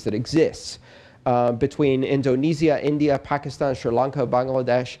currencies that exists. between Indonesia, India, Pakistan, Sri Lanka,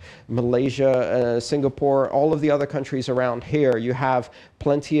 Bangladesh, Malaysia, Singapore, all of the other countries around here. You have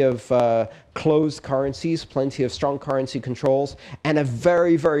plenty of closed currencies, plenty of strong currency controls, and a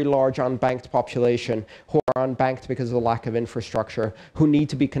very, very large unbanked population who are unbanked because of the lack of infrastructure, who need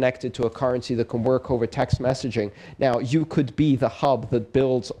to be connected to a currency that can work over text messaging. Now, you could be the hub that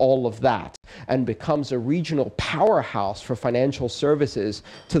builds all of that and becomes a regional powerhouse for financial services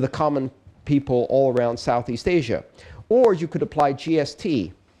to the common people all around Southeast Asia. Or you could apply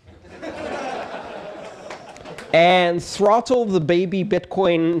GST and throttle the baby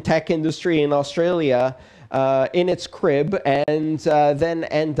Bitcoin tech industry in Australia in its crib, and then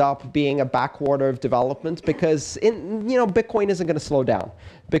end up being a backwater of development, because Bitcoin isn't going to slow down.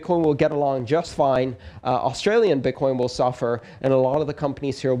 Bitcoin will get along just fine. Australian Bitcoin will suffer, and a lot of the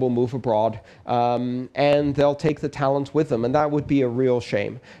companies here will move abroad, and they'll take the talent with them, and that would be a real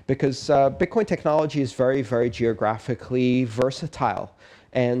shame, because Bitcoin technology is very, very geographically versatile.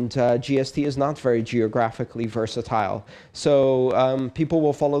 And GST is not very geographically versatile. So people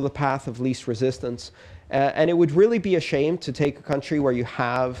will follow the path of least resistance. And it would really be a shame to take a country where you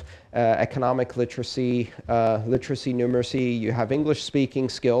have economic literacy, numeracy, you have English-speaking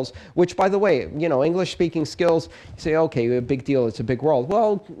skills, which, by the way, English-speaking skills, you say, okay, a big deal, it's a big world.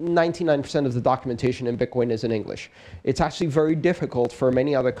 Well, 99% of the documentation in Bitcoin is in English. It's actually very difficult for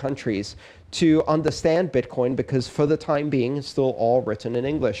many other countries to understand Bitcoin, because for the time being, it's still all written in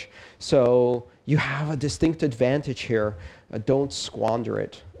English. So you have a distinct advantage here. Don't squander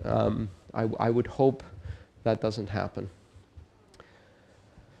it. I would hope that doesn't happen.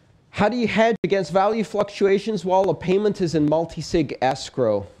 How do you hedge against value fluctuations while a payment is in multi-sig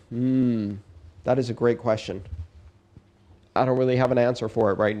escrow? That is a great question. I don't really have an answer for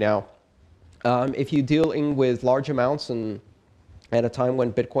it right now. If you're dealing with large amounts and at a time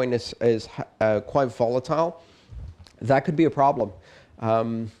when Bitcoin is quite volatile, that could be a problem.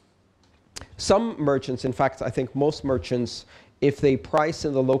 Some merchants, in fact, I think most merchants, if they price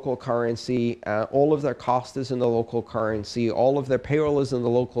in the local currency, all of their cost is in the local currency, all of their payroll is in the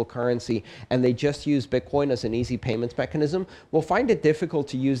local currency, and they just use Bitcoin as an easy payments mechanism, will find it difficult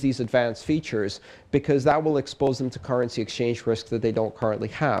to use these advanced features, because that will expose them to currency exchange risk that they don't currently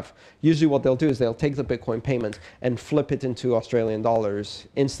have. Usually what they'll do is they'll take the Bitcoin payment and flip it into Australian dollars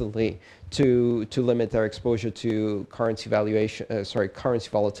instantly to limit their exposure to currency currency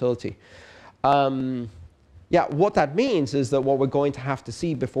volatility. Yeah, what that means is that what we're going to have to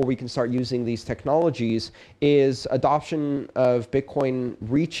see before we can start using these technologies is adoption of Bitcoin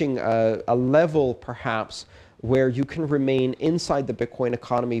reaching a level, perhaps, where you can remain inside the Bitcoin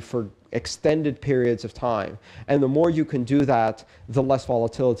economy for extended periods of time. And the more you can do that, the less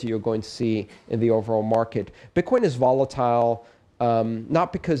volatility you're going to see in the overall market. Bitcoin is volatile,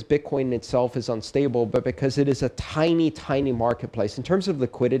 not because Bitcoin itself is unstable, but because it is a tiny, tiny marketplace. In terms of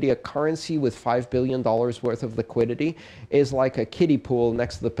liquidity, a currency with $5 billion worth of liquidity is like a kiddie pool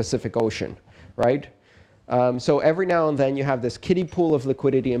next to the Pacific Ocean, right? So every now and then you have this kiddie pool of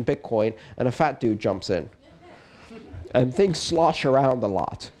liquidity in Bitcoin, and a fat dude jumps in. And things slosh around a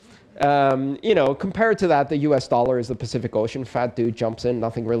lot. Compared to that, the US dollar is the Pacific Ocean. Fat dude jumps in,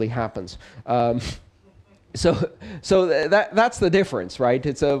 nothing really happens. So that's the difference, right?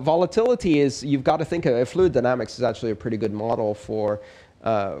 It's a volatility is, you've got to think of fluid dynamics is actually a pretty good model for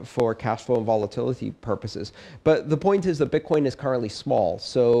cash flow and volatility purposes. But the point is that Bitcoin is currently small,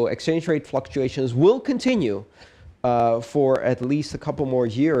 so exchange rate fluctuations will continue for at least a couple more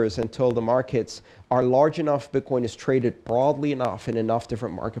years until the markets are large enough, Bitcoin is traded broadly enough in enough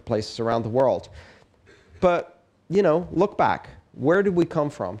different marketplaces around the world. But, look back. Where did we come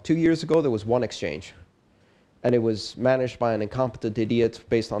from? 2 years ago, there was one exchange. And it was managed by an incompetent idiot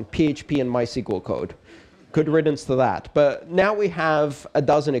based on PHP and MySQL code. Good riddance to that. But now we have a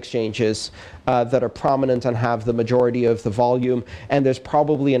dozen exchanges that are prominent and have the majority of the volume. And there's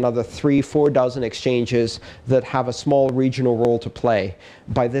probably another 3-4 dozen exchanges that have a small regional role to play.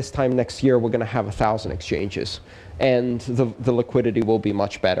 By this time next year, we're going to have 1,000 exchanges. And the liquidity will be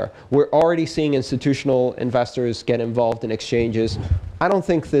much better. We're already seeing institutional investors get involved in exchanges. I don't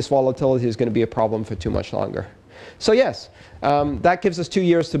think this volatility is going to be a problem for too much longer. So yes, that gives us 2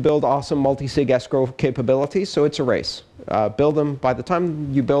 years to build awesome multi-sig escrow capabilities, so it's a race. Build them. By the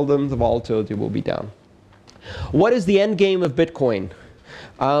time you build them, the volatility will be down. What is the end game of Bitcoin?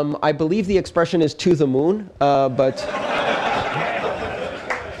 I believe the expression is to the moon, but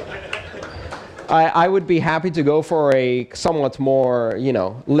I would be happy to go for a somewhat more,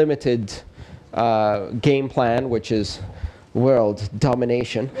 limited game plan, which is world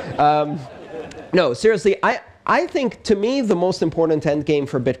domination. No, seriously, I think, to me, the most important end game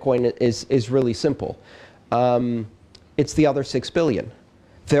for Bitcoin is really simple. It's the other 6 billion.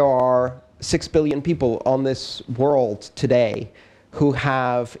 There are 6 billion people on this world today who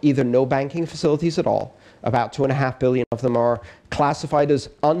have either no banking facilities at all. About 2.5 billion of them are classified as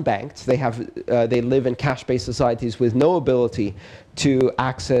unbanked. They live in cash-based societies with no ability to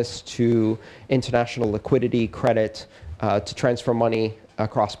access to international liquidity, credit, to transfer money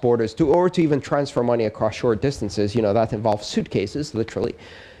across borders, or to even transfer money across short distances. You know, that involves suitcases, literally.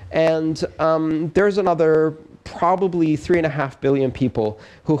 And there's another probably 3.5 billion people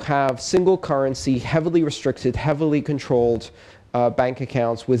who have single currency, heavily restricted, heavily controlled bank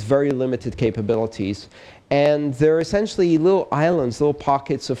accounts with very limited capabilities. And they're essentially little islands, little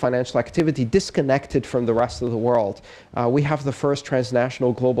pockets of financial activity disconnected from the rest of the world. We have the first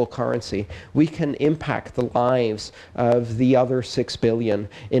transnational global currency. We can impact the lives of the other 6 billion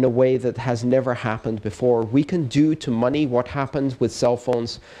in a way that has never happened before. We can do to money what happened with cell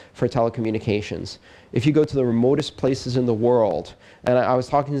phones for telecommunications. If you go to the remotest places in the world, and I was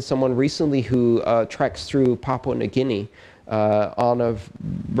talking to someone recently who treks through Papua New Guinea, on a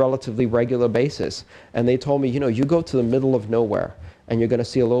relatively regular basis. And they told me, you know, you go to the middle of nowhere and you're going to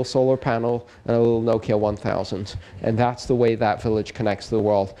see a little solar panel and a little Nokia 1000. And that's the way that village connects to the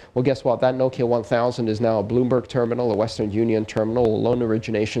world. Well, guess what? That Nokia 1000 is now a Bloomberg terminal, a Western Union terminal, a loan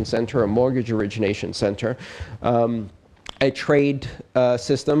origination center, a mortgage origination center, a trade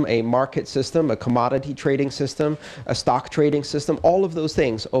system, a market system, a commodity trading system, a stock trading system. All of those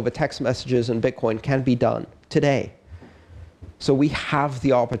things over text messages and Bitcoin can be done today. So we have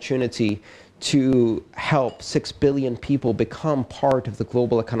the opportunity to help 6 billion people become part of the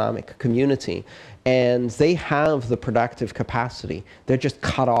global economic community. And they have the productive capacity. They're just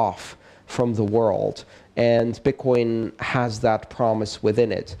cut off from the world. And Bitcoin has that promise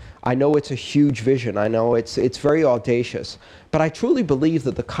within it. I know it's a huge vision. I know it's very audacious. But I truly believe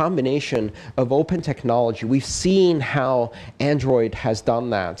that the combination of open technology, we've seen how Android has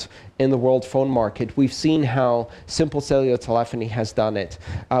done that in the world phone market. We've seen how simple cellular telephony has done it.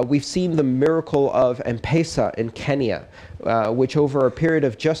 We've seen the miracle of M-Pesa in Kenya, which over a period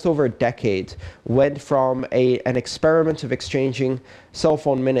of just over a decade went from an experiment of exchanging cell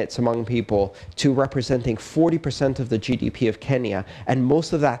phone minutes among people to representing 40% of the GDP of Kenya. And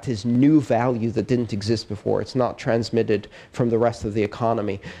most of that is new value that didn't exist before. It's not transmitted from the rest of the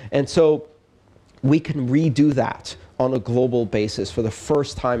economy. And so we can redo that on a global basis for the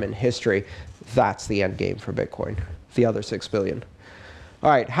first time in history. That's the end game for Bitcoin, the other 6 billion.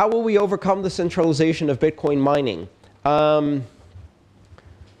 All right, how will we overcome the centralization of Bitcoin mining?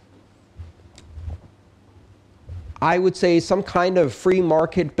 I would say some kind of free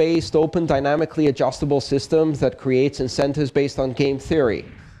market-based, open, dynamically adjustable system that creates incentives based on game theory.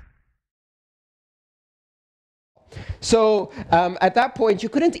 So at that point, you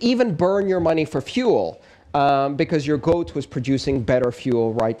couldn't even burn your money for fuel because your goat was producing better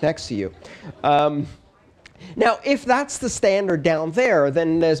fuel right next to you. Now, if that's the standard down there,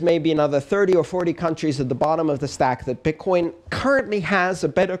 then there's maybe another 30 or 40 countries at the bottom of the stack that Bitcoin currently has a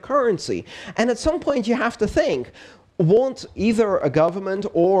better currency. And at some point, you have to think, won't either a government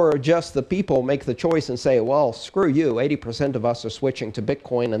or just the people make the choice and say, well, screw you, 80% of us are switching to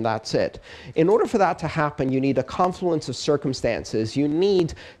Bitcoin and that's it. In order for that to happen, you need a confluence of circumstances. You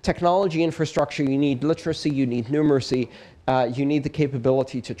need technology infrastructure, you need literacy, you need numeracy, you need the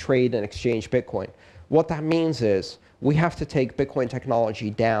capability to trade and exchange Bitcoin. What that means is we have to take Bitcoin technology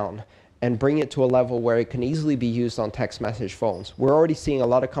down and bring it to a level where it can easily be used on text message phones. We're already seeing a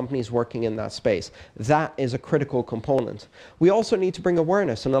lot of companies working in that space. That is a critical component. We also need to bring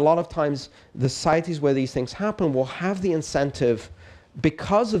awareness, and a lot of times the societies where these things happen will have the incentive,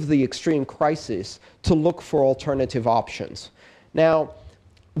 because of the extreme crisis, to look for alternative options. Now,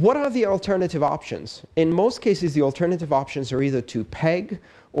 what are the alternative options? In most cases, the alternative options are either to peg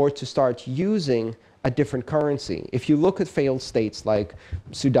or to start using a different currency. If you look at failed states like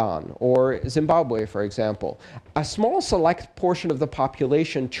Sudan or Zimbabwe, for example, a small select portion of the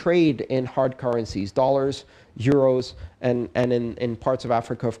population trade in hard currencies, dollars, euros, and in parts of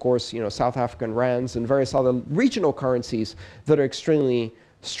Africa, of course, South African rands and various other regional currencies that are extremely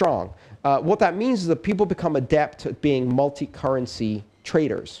strong. What that means is that people become adept at being multi-currency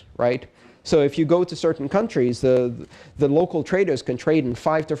traders, right? So if you go to certain countries, the local traders can trade in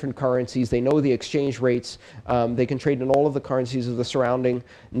 5 different currencies. They know the exchange rates. They can trade in all of the currencies of the surrounding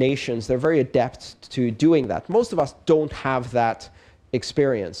nations. They're very adept to doing that. Most of us don't have that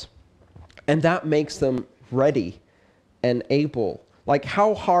experience. And that makes them ready and able. Like,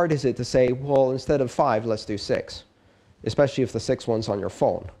 how hard is it to say, well, instead of 5, let's do 6? especially if the sixth one's on your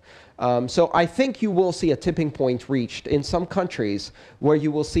phone. So I think you will see a tipping point reached in some countries where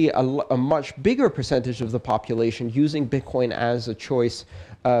you will see a much bigger percentage of the population using Bitcoin as a choice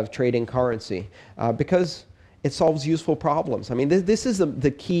of trading currency because it solves useful problems. I mean, this is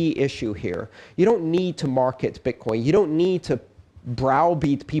the key issue here. You don't need to market Bitcoin. You don't need to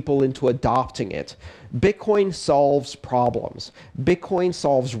browbeat people into adopting it. Bitcoin solves problems. Bitcoin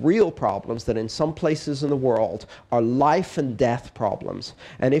solves real problems that in some places in the world are life and death problems.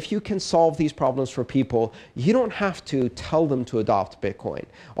 And if you can solve these problems for people, you don't have to tell them to adopt Bitcoin.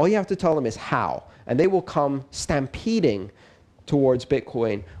 All you have to tell them is how. And they will come stampeding towards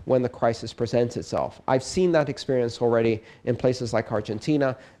Bitcoin when the crisis presents itself. I've seen that experience already in places like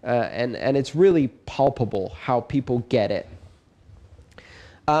Argentina, and it's really palpable how people get it.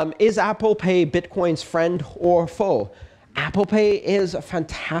 Is Apple Pay Bitcoin's friend or foe? Apple Pay is a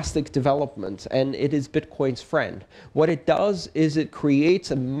fantastic development, and it is Bitcoin's friend. What it does is it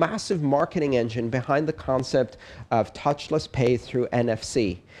creates a massive marketing engine behind the concept of touchless pay through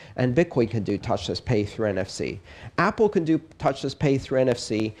NFC. And Bitcoin can do touchless pay through NFC. Apple can do touchless pay through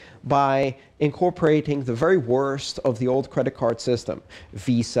NFC by incorporating the very worst of the old credit card system,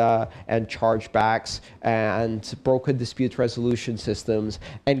 Visa and chargebacks and broker dispute resolution systems,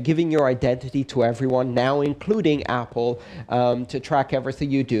 and giving your identity to everyone, now including Apple, to track everything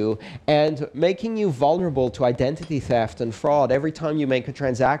you do, and making you vulnerable to identity theft and fraud every time you make a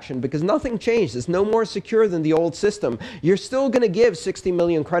transaction, because nothing changed. It's no more secure than the old system. You're still going to give 60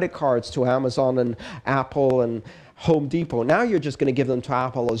 million credit cards to Amazon and Apple and Home Depot. Now you're just going to give them to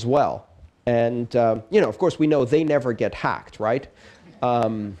Apple as well. And, you know, of course, we know they never get hacked, right?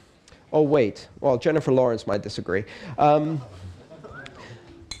 Oh, wait. Well, Jennifer Lawrence might disagree. You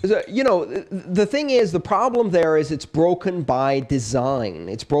know, the thing is, the problem there is it's broken by design.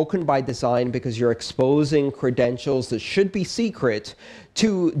 It's broken by design because you're exposing credentials that should be secret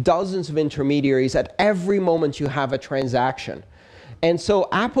to dozens of intermediaries at every moment you have a transaction. And so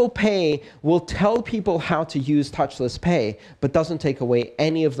Apple Pay will tell people how to use touchless pay, but doesn't take away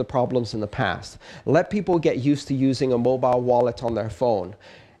any of the problems in the past. Let people get used to using a mobile wallet on their phone.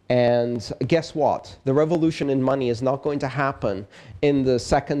 And guess what? The revolution in money is not going to happen in the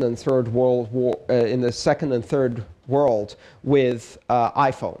second and third world with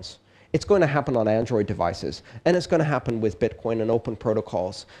iPhones. It's going to happen on Android devices, and it's going to happen with Bitcoin and open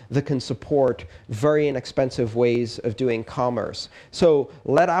protocols that can support very inexpensive ways of doing commerce. So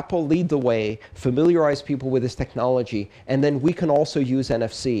let Apple lead the way, familiarize people with this technology, and then we can also use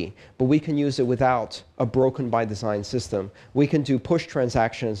NFC, but we can use it without a broken by design system. We can do push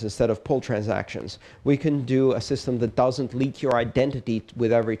transactions instead of pull transactions. We can do a system that doesn't leak your identity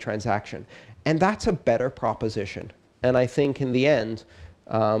with every transaction. And that's a better proposition. And I think in the end,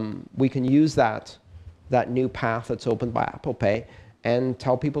 we can use that new path that's opened by Apple Pay and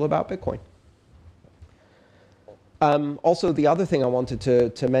tell people about Bitcoin. Also, the other thing I wanted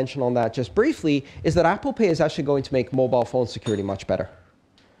to mention on that just briefly is that Apple Pay is actually going to make mobile phone security much better.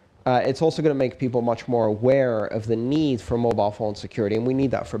 It's also going to make people much more aware of the need for mobile phone security, and we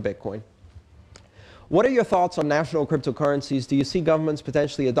need that for Bitcoin. What are your thoughts on national cryptocurrencies? Do you see governments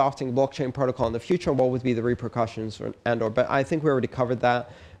potentially adopting blockchain protocol in the future? What would be the repercussions but I think we already covered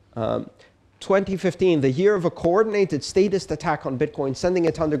that. 2015, the year of a coordinated statist attack on Bitcoin, sending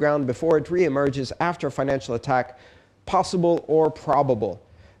it underground before it reemerges after a financial attack, possible or probable?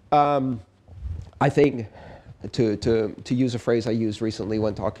 I think, to use a phrase I used recently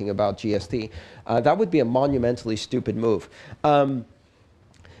when talking about GST, that would be a monumentally stupid move.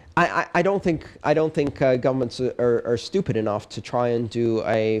 I don't think governments are stupid enough to try and do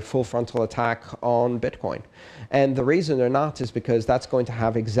a full frontal attack on Bitcoin. And the reason they're not is because that's going to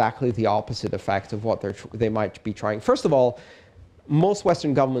have exactly the opposite effect of what they might be trying. First of all, most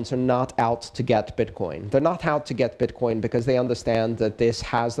Western governments are not out to get Bitcoin. They're not out to get Bitcoin because they understand that this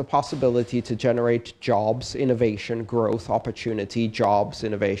has the possibility to generate jobs, innovation, growth, opportunity, jobs,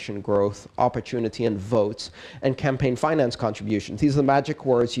 innovation, growth, opportunity, and votes, and campaign finance contributions. These are the magic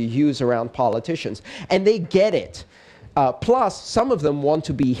words you use around politicians. And they get it. Plus, some of them want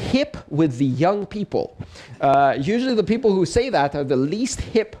to be hip with the young people. Usually the people who say that are the least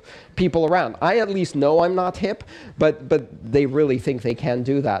hip people around. I at least know I'm not hip, but they really think they can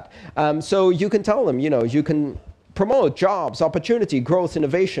do that. So you can tell them, you know, you can promote jobs, opportunity, growth,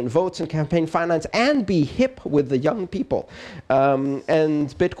 innovation, votes, and campaign finance, and be hip with the young people. And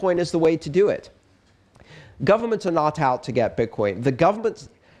Bitcoin is the way to do it. Governments are not out to get Bitcoin.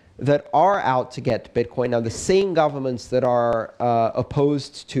 that are out to get Bitcoin are the same governments that are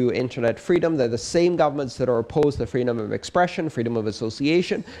opposed to internet freedom. They're the same governments that are opposed to freedom of expression, freedom of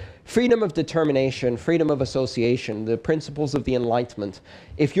association, freedom of determination, freedom of association, the principles of the Enlightenment.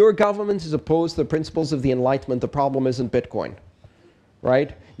 If your government is opposed to the principles of the Enlightenment, the problem isn't Bitcoin,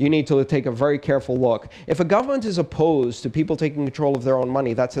 right? You need to take a very careful look. If a government is opposed to people taking control of their own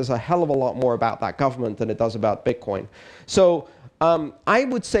money, that says a hell of a lot more about that government than it does about Bitcoin. So I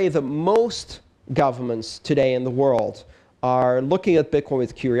would say that most governments today in the world are looking at Bitcoin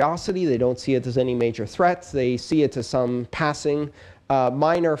with curiosity. They don't see it as any major threat. They see it as some passing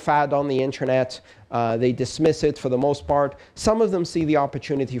minor fad on the internet. They dismiss it for the most part. Some of them see the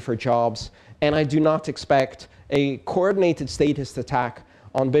opportunity for jobs. And I do not expect a coordinated statist attack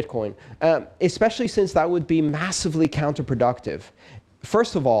on Bitcoin, especially since that would be massively counterproductive.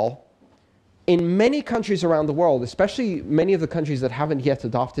 First of all, in many countries around the world, especially many of the countries that haven't yet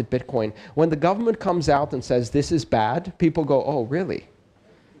adopted Bitcoin, when the government comes out and says this is bad, people go, oh, really?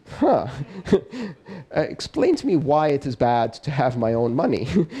 Huh. Explain to me why it is bad to have my own money.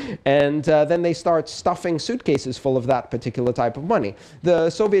 And then they start stuffing suitcases full of that particular type of money. The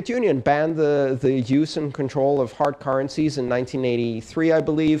Soviet Union banned the use and control of hard currencies in 1983, I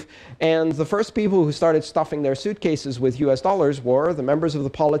believe. And the first people who started stuffing their suitcases with US dollars were the members of the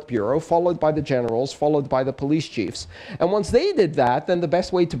Politburo, followed by the generals, followed by the police chiefs. And once they did that, then the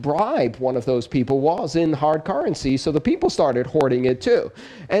best way to bribe one of those people was in hard currency, so the people started hoarding it too.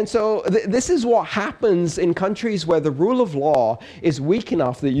 And so this is what happens in countries where the rule of law is weak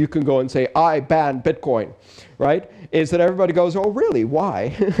enough that you can go and say, I ban Bitcoin, right? Is that everybody goes, oh, really?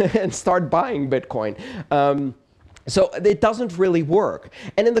 Why? And start buying Bitcoin. So it doesn't really work.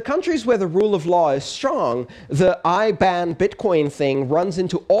 And in the countries where the rule of law is strong, the I ban Bitcoin thing runs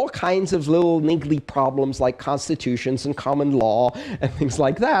into all kinds of little niggly problems like constitutions and common law and things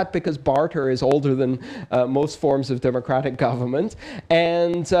like that, because barter is older than most forms of democratic government.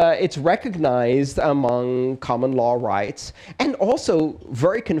 And it's recognized among common law rights. And also,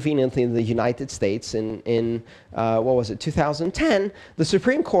 very conveniently in the United States in what was it, 2010, the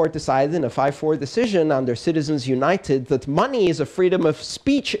Supreme Court decided in a 5-4 decision under Citizens United that money is a freedom of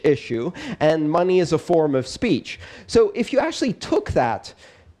speech issue and money is a form of speech. So if you actually took that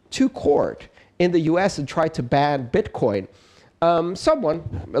to court in the US and tried to ban Bitcoin, someone,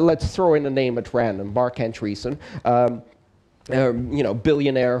 let's throw in a name at random, Mark Andreessen,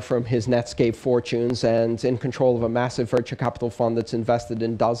 billionaire from his Netscape fortunes and in control of a massive venture capital fund that's invested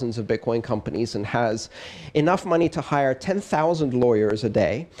in dozens of Bitcoin companies and has enough money to hire 10,000 lawyers a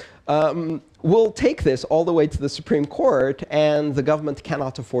day, will take this all the way to the Supreme Court, and the government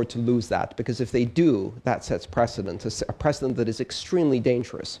cannot afford to lose that, because if they do, that sets precedent, a precedent that is extremely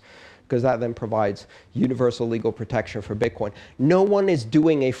dangerous, because that then provides universal legal protection for Bitcoin. No one is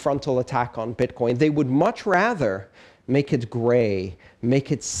doing a frontal attack on Bitcoin. They would much rather make it gray,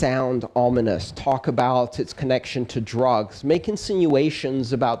 make it sound ominous, talk about its connection to drugs, make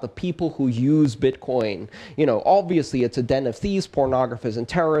insinuations about the people who use Bitcoin. You know, obviously it's a den of thieves, pornographers, and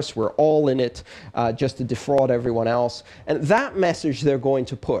terrorists. We're all in it just to defraud everyone else. And that message they're going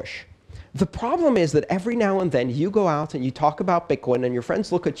to push. The problem is that every now and then you go out and you talk about Bitcoin and your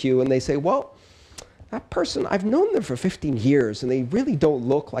friends look at you and they say, well, that person, I've known them for 15 years, and they really don't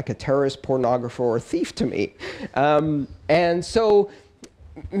look like a terrorist, pornographer, or thief to me. And so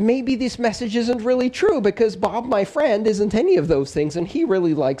maybe this message isn't really true, because Bob, my friend, isn't any of those things, and he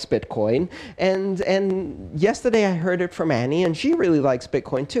really likes Bitcoin. And yesterday I heard it from Annie, and she really likes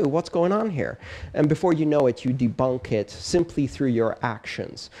Bitcoin too. What's going on here? And before you know it, you debunk it simply through your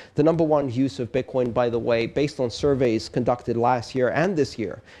actions. The #1 use of Bitcoin, by the way, based on surveys conducted last year and this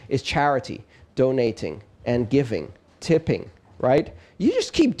year, is charity. Donating and giving, tipping, right? You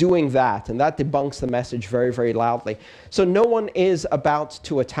just keep doing that, and that debunks the message very, very loudly. So no one is about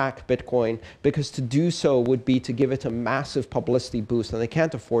to attack Bitcoin, because to do so would be to give it a massive publicity boost, and they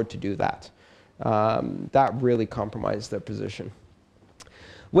can't afford to do that. That really compromises their position.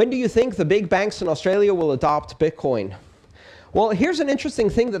 When do you think the big banks in Australia will adopt Bitcoin? Well, here's an interesting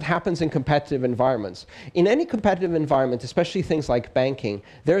thing that happens in competitive environments. In any competitive environment, especially things like banking,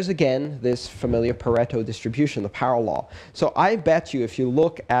 there's again this familiar Pareto distribution, the power law. So I bet you if you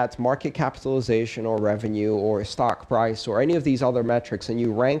look at market capitalization or revenue or stock price or any of these other metrics and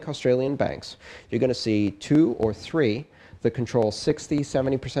you rank Australian banks, you're going to see 2 or 3 that control 60,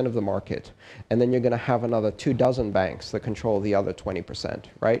 70% of the market. And then you're going to have another 24 banks that control the other 20%,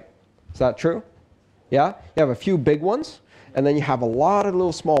 right? Is that true? Yeah? You have a few big ones, and then you have a lot of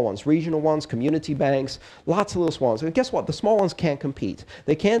little small ones, regional ones, community banks, lots of little small ones. And guess what? The small ones can't compete.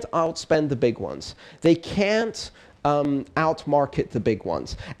 They can't outspend the big ones. They can't outmarket the big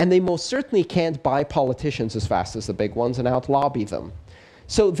ones. And they most certainly can't buy politicians as fast as the big ones and outlobby them.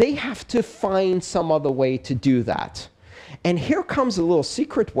 So they have to find some other way to do that. And here comes a little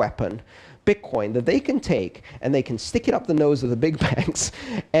secret weapon, Bitcoin, that they can take and they can stick it up the nose of the big banks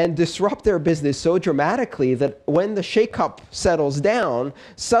and disrupt their business so dramatically that when the shakeup settles down,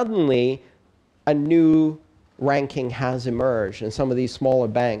 suddenly a new ranking has emerged, and some of these smaller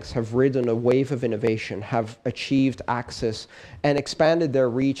banks have ridden a wave of innovation, have achieved access and expanded their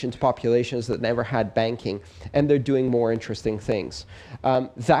reach into populations that never had banking, and they're doing more interesting things.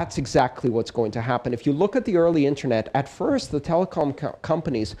 That's exactly what's going to happen. If you look at the early internet, at first the telecom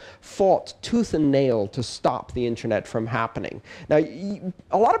companies fought tooth and nail to stop the internet from happening. Now,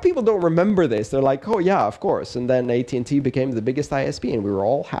 a lot of people don't remember this. They're like, oh yeah, of course. And then AT&T became the biggest ISP, and we were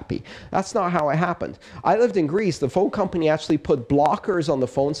all happy. That's not how it happened. I lived in Greece. The phone company actually put blockers on the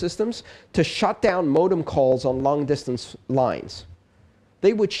phone systems to shut down modem calls on long-distance lines.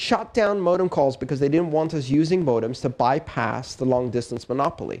 They would shut down modem calls because they didn't want us using modems to bypass the long-distance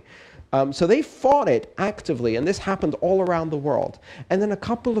monopoly. So they fought it actively, and this happened all around the world. And then a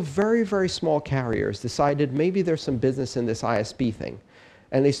couple of very, very small carriers decided maybe there's some business in this ISP thing.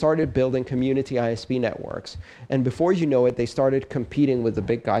 And they started building community ISP networks. And before you know it, they started competing with the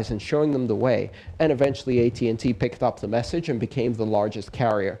big guys and showing them the way. And eventually AT&T picked up the message and became the largest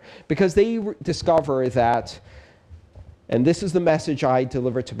carrier. Because they discover that, and this is the message I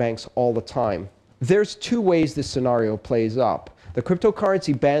deliver to banks all the time, there's two ways this scenario plays up. The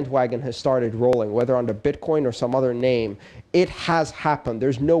cryptocurrency bandwagon has started rolling, whether under Bitcoin or some other name. It has happened.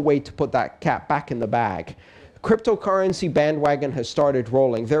 There's no way to put that cat back in the bag. Cryptocurrency bandwagon has started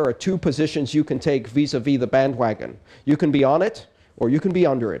rolling. There are two positions you can take vis-a-vis the bandwagon. You can be on it, or you can be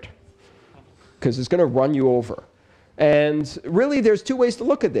under it, because it's going to run you over. And really, there's two ways to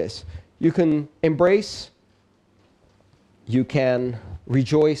look at this. You can embrace, you can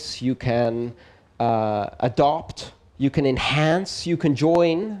rejoice, you can adopt, you can enhance, you can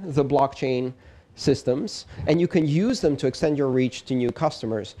join the blockchain systems, and you can use them to extend your reach to new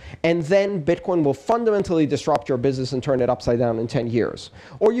customers. And then Bitcoin will fundamentally disrupt your business and turn it upside down in 10 years.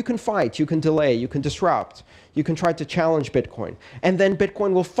 Or you can fight, you can delay, you can disrupt, you can try to challenge Bitcoin. And then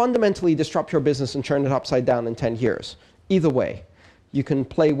Bitcoin will fundamentally disrupt your business and turn it upside down in 10 years. Either way, you can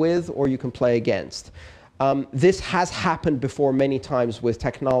play with or you can play against. This has happened before many times with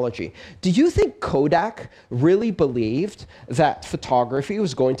technology. Do you think Kodak really believed that photography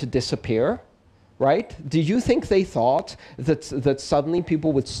was going to disappear? Right? Do you think they thought that suddenly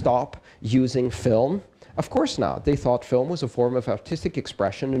people would stop using film? Of course not. They thought film was a form of artistic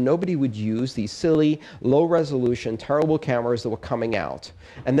expression, and nobody would use these silly, low-resolution, terrible cameras that were coming out.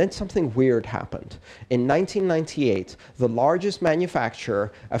 And then something weird happened. In 1998, the largest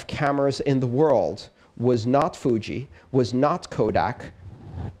manufacturer of cameras in the world was not Fuji, was not Kodak,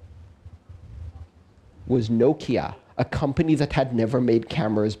 was Nokia. A company that had never made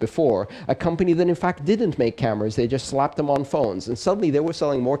cameras before, a company that in fact didn't make cameras, they just slapped them on phones. And suddenly they were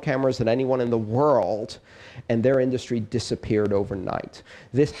selling more cameras than anyone in the world, and their industry disappeared overnight.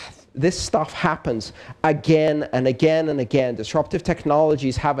 This stuff happens again and again and again. Disruptive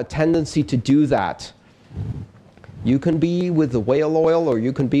technologies have a tendency to do that. You can be with the whale oil, or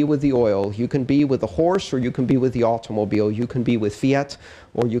you can be with the oil. You can be with the horse, or you can be with the automobile. You can be with fiat,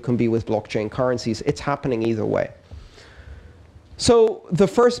 or you can be with blockchain currencies. It's happening either way. So the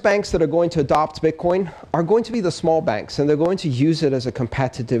first banks that are going to adopt Bitcoin are going to be the small banks, and they're going to use it as a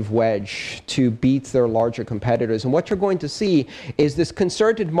competitive wedge to beat their larger competitors. And what you're going to see is this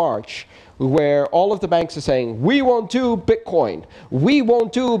concerted march where all of the banks are saying, we won't do Bitcoin. We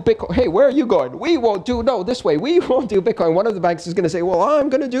won't do Bitcoin. Hey, where are you going? We won't do, no, this way. We won't do Bitcoin. One of the banks is going to say, well, I'm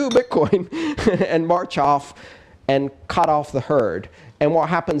going to do Bitcoin and march off and cut off the herd. And what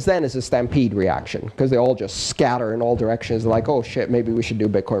happens then is a stampede reaction, because they all just scatter in all directions. They're like, oh shit, maybe we should do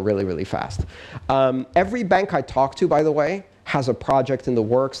Bitcoin really, really fast. Every bank I talk to, by the way, has a project in the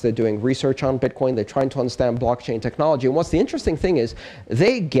works. They're doing research on Bitcoin. They're trying to understand blockchain technology. And what's the interesting thing is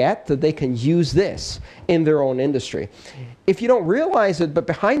they get that they can use this in their own industry. If you don't realize it, but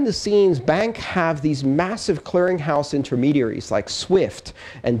behind the scenes, banks have these massive clearinghouse intermediaries like SWIFT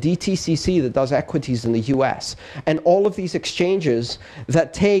and DTCC that does equities in the US. And all of these exchanges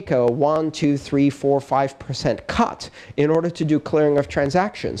that take a 1, 2, 3, 4, 5% cut in order to do clearing of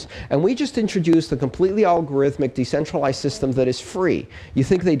transactions. And we just introduced a completely algorithmic, decentralized system that is free. You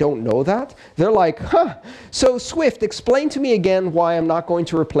think they don't know that? They're like, huh, so SWIFT, explain to me again why I'm not going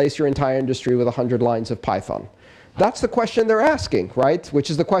to replace your entire industry with 100 lines of Python. That's the question they're asking, right? Which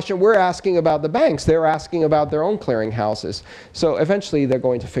is the question we're asking about the banks. They're asking about their own clearing houses. So eventually they're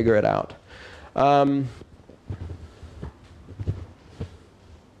going to figure it out.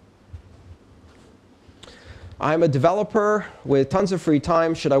 I'm a developer with tons of free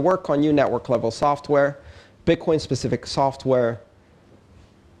time. Should I work on new network level software, Bitcoin specific software,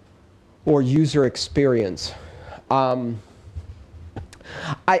 or user experience?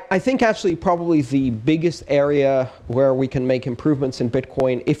 I think actually probably the biggest area where we can make improvements in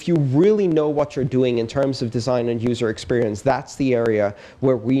Bitcoin, if you really know what you're doing in terms of design and user experience, that's the area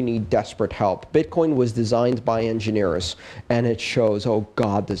where we need desperate help. Bitcoin was designed by engineers, and it shows. Oh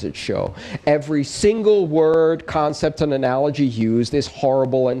God, does it show. Every single word, concept, and analogy used is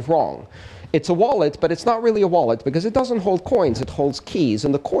horrible and wrong. It's a wallet, but it's not really a wallet because it doesn't hold coins, it holds keys.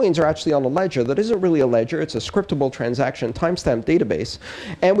 And the coins are actually on a ledger that isn't really a ledger, it's a scriptable transaction timestamp database.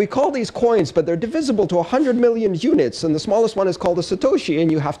 And we call these coins, but they're divisible to 100 million units, and the smallest one is called a Satoshi, and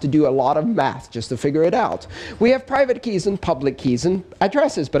you have to do a lot of math just to figure it out. We have private keys and public keys and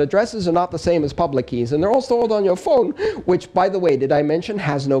addresses, but addresses are not the same as public keys, and they're all stored on your phone, which, by the way, did I mention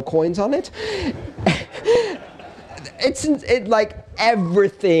has no coins on it? Like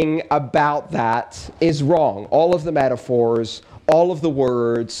everything about that is wrong. All of the metaphors, all of the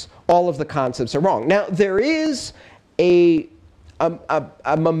words, all of the concepts are wrong. Now, there is a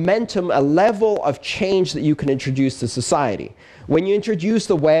momentum, a level of change that you can introduce to society. When you introduce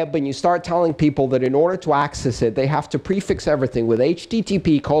the web and you start telling people that in order to access it, they have to prefix everything with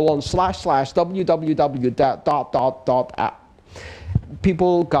http://www.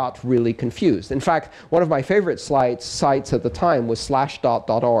 People got really confused. In fact, one of my favorite sites at the time was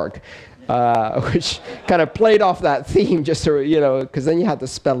 /.org, which kind of played off that theme just to, because then you had to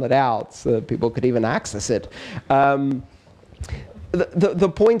spell it out so that people could even access it. The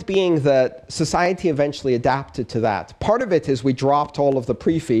point being that society eventually adapted to that. Part of it is we dropped all of the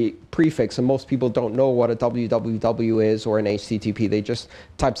prefix, and most people don't know what a www is or an HTTP. They just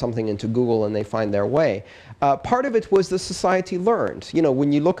type something into Google and they find their way. Part of it was the society learned.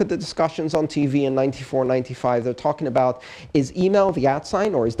 When you look at the discussions on TV in 94, 95, they're talking about, is email the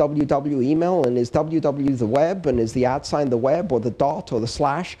 @ or is www email, and is www the web, and is the @ the web, or the dot, or the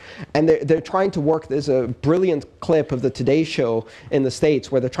slash? And they're trying to work. There's a brilliant clip of the Today Show in the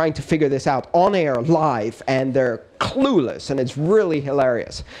States where they're trying to figure this out on air, live, and they're clueless, and it's really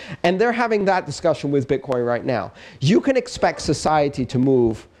hilarious. And they're having that discussion with Bitcoin right now. You can expect society to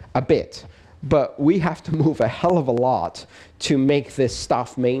move a bit, but we have to move a hell of a lot to make this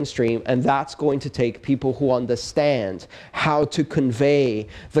stuff mainstream, and that's going to take people who understand how to convey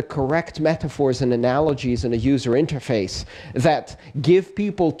the correct metaphors and analogies in a user interface that give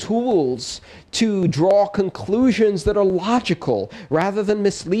people tools to draw conclusions that are logical rather than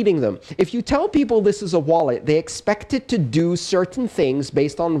misleading them. If you tell people this is a wallet, they expect it to do certain things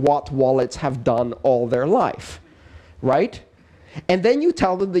based on what wallets have done all their life, right? And then you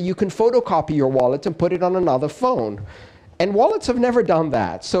tell them that you can photocopy your wallet and put it on another phone. And wallets have never done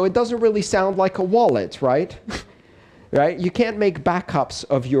that, so it doesn't really sound like a wallet, right? Right? You can't make backups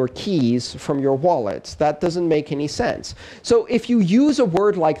of your keys from your wallet. That doesn't make any sense. So if you use a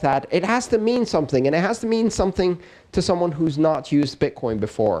word like that, it has to mean something, and it has to mean something to someone who's not used Bitcoin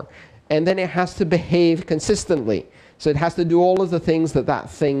before. And then it has to behave consistently. So it has to do all of the things that that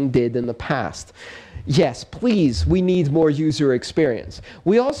thing did in the past. Yes, please, we need more user experience.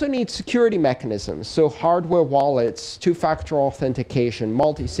 We also need security mechanisms, so hardware wallets, two-factor authentication,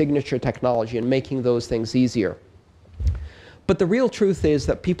 multi-signature technology, and making those things easier. But the real truth is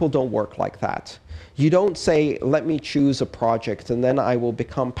that people don't work like that. You don't say, let me choose a project, and then I will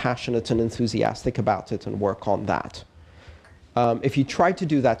become passionate and enthusiastic about it and work on that. If you try to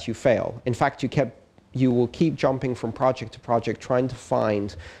do that, you fail. In fact, you will keep jumping from project to project trying to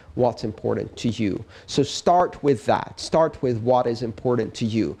find what's important to you. So start with that. Start with what is important to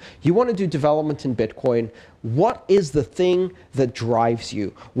you. You want to do development in Bitcoin. What is the thing that drives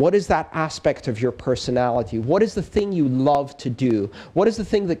you? What is that aspect of your personality? What is the thing you love to do? What is the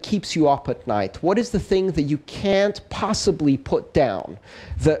thing that keeps you up at night? What is the thing that you can't possibly put down,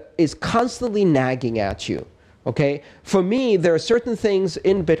 that is constantly nagging at you? Okay? For me, there are certain things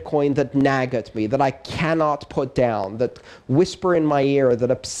in Bitcoin that nag at me, that I cannot put down, that whisper in my ear, that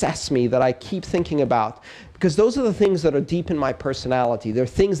obsess me, that I keep thinking about. Because those are the things that are deep in my personality. They're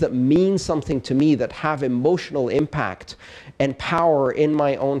things that mean something to me, that have emotional impact and power in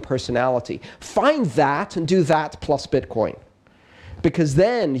my own personality. Find that and do that plus Bitcoin. Because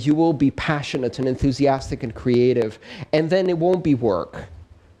then you will be passionate and enthusiastic and creative, and then it won't be work.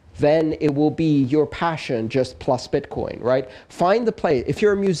 then it will be your passion just plus Bitcoin, right? Find the place. If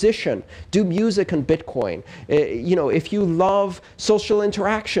you're a musician, do music and Bitcoin. You know, if you love social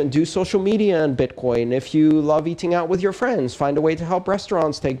interaction, do social media and Bitcoin. If you love eating out with your friends, find a way to help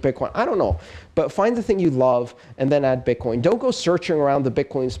restaurants take Bitcoin. I don't know. But find the thing you love and then add Bitcoin. Don't go searching around the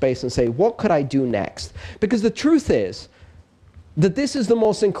Bitcoin space and say, what could I do next? Because the truth is that this is the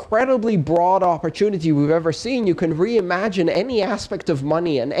most incredibly broad opportunity we've ever seen. You can reimagine any aspect of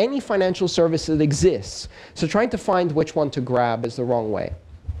money and any financial service that exists. So trying to find which one to grab is the wrong way.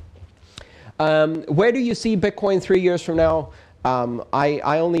 Where do you see Bitcoin 3 years from now?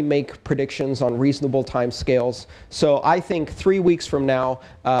 I only make predictions on reasonable time scales. So I think 3 weeks from now,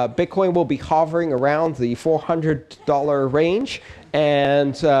 Bitcoin will be hovering around the $400 range,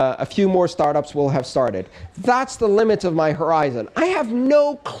 and a few more startups will have started. That's the limit of my horizon. I have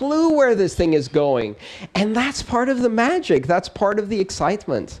no clue where this thing is going. And that's part of the magic. That's part of the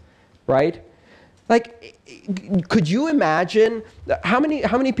excitement, right? Like, could you imagine, how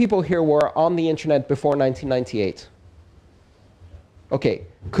many people here were on the internet before 1998? Okay,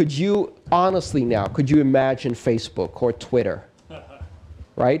 could you, honestly now, could you imagine Facebook or Twitter,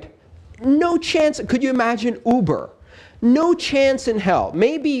 right? No chance. Could you imagine Uber? No chance in hell.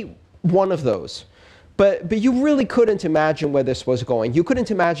 Maybe one of those. But you really couldn't imagine where this was going. You couldn't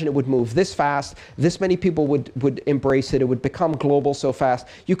imagine it would move this fast, this many people would embrace it, it would become global so fast.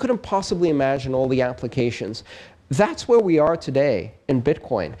 You couldn't possibly imagine all the applications. That's where we are today in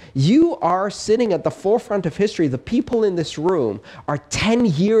Bitcoin. You are sitting at the forefront of history. The people in this room are 10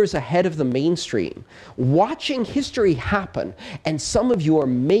 years ahead of the mainstream, watching history happen, and some of you are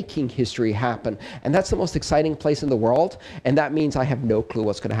making history happen. And that's the most exciting place in the world, and that means I have no clue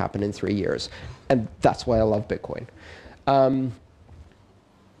what's going to happen in 3 years. And that's why I love Bitcoin.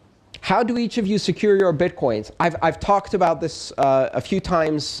 How do each of you secure your Bitcoins? I've talked about this a few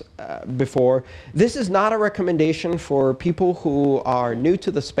times before. This is not a recommendation for people who are new to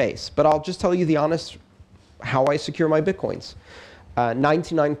the space, but I'll just tell you the honest how I secure my Bitcoins.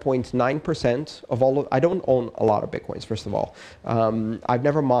 99.9% of all of, I don't own a lot of Bitcoins, first of all. I've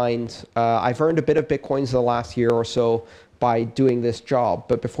never mined. I've earned a bit of Bitcoins the last year or so by doing this job,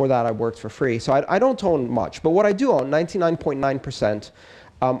 but before that I worked for free. So I don't own much, but what I do own, 99.9%,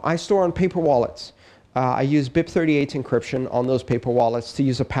 I store on paper wallets. I use BIP38 encryption on those paper wallets to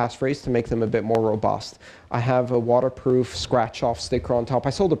use a passphrase to make them a bit more robust. I have a waterproof scratch-off sticker on top.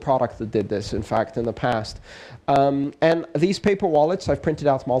 I sold a product that did this, in fact, in the past. And these paper wallets, I've printed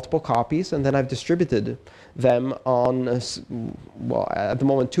out multiple copies, and then I've distributed them on, well, at the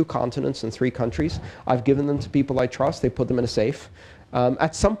moment, 2 continents and 3 countries. I've given them to people I trust. They put them in a safe.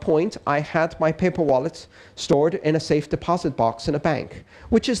 At some point, I had my paper wallets stored in a safe deposit box in a bank,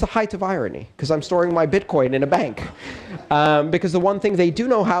 which is the height of irony, because I'm storing my Bitcoin in a bank. Because the one thing they do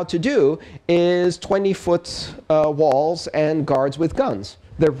know how to do is 20-foot walls and guards with guns.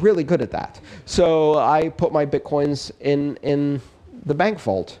 They're really good at that. So I put my Bitcoins in the bank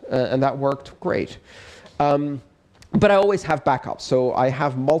vault, and that worked great. But I always have backups. So I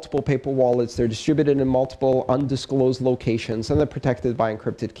have multiple paper wallets. They're distributed in multiple undisclosed locations, and they're protected by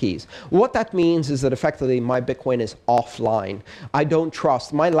encrypted keys. What that means is that effectively my Bitcoin is offline. I don't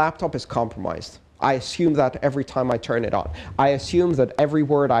trust. My laptop is compromised. I assume that every time I turn it on. I assume that every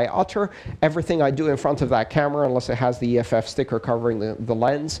word I utter, everything I do in front of that camera, unless it has the EFF sticker covering the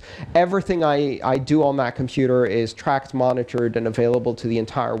lens, everything I do on that computer is tracked, monitored, and available to the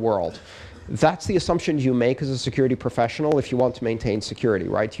entire world. That's the assumption you make as a security professional if you want to maintain security,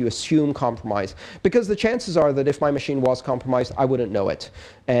 right? You assume compromise. Because the chances are that if my machine was compromised, I wouldn't know it.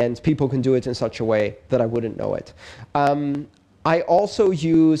 And people can do it in such a way that I wouldn't know it. I also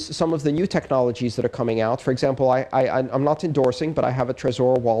use some of the new technologies that are coming out. For example, I'm not endorsing, but I have a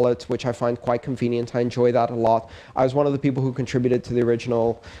Trezor wallet, which I find quite convenient. I enjoy that a lot. I was one of the people who contributed to the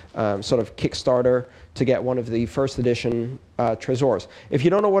original sort of Kickstarter to get one of the first edition Trezors. If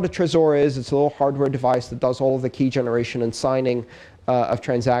you don't know what a Trezor is, it's a little hardware device that does all of the key generation and signing of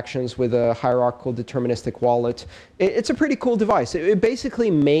transactions with a hierarchical deterministic wallet. It's a pretty cool device. It basically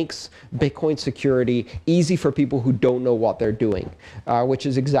makes Bitcoin security easy for people who don't know what they're doing, which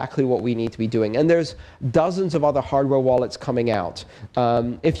is exactly what we need to be doing. And there's dozens of other hardware wallets coming out.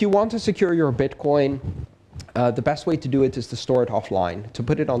 If you want to secure your Bitcoin, the best way to do it is to store it offline, to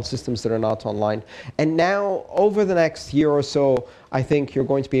put it on systems that are not online. And now, over the next year or so, I think you're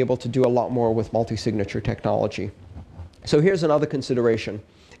going to be able to do a lot more with multi-signature technology. So here's another consideration.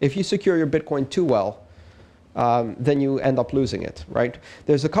 If you secure your Bitcoin too well, then you end up losing it, right?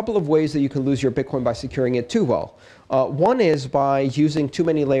 There's a couple of ways that you can lose your Bitcoin by securing it too well. One is by using too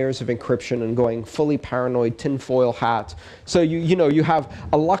many layers of encryption and going fully paranoid tinfoil hat. So you have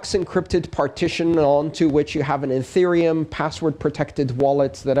a LUKS encrypted partition onto which you have an Ethereum password protected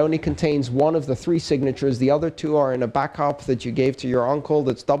wallet that only contains one of the 3 signatures. The other 2 are in a backup that you gave to your uncle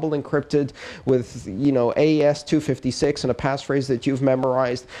that's double encrypted with AES 256 and a passphrase that you've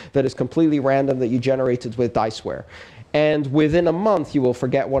memorized that is completely random that you generated with Diceware. And within a month, you will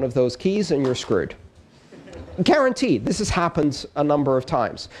forget one of those keys and you're screwed. Guaranteed. This has happened a number of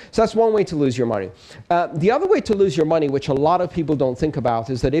times. So that's one way to lose your money. The other way to lose your money, which a lot of people don't think about,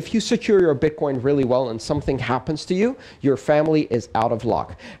 is that if you secure your Bitcoin really well and something happens to you, your family is out of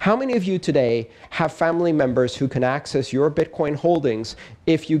luck. How many of you today have family members who can access your Bitcoin holdings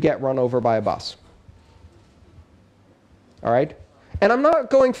if you get run over by a bus? All right? And I'm not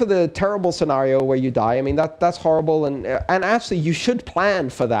going for the terrible scenario where you die. I mean, that's horrible. And actually, you should plan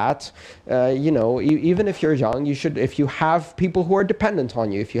for that. Even if you're young, you should, if you have people who are dependent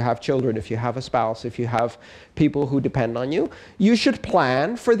on you, if you have children, if you have a spouse, if you have people who depend on you, you should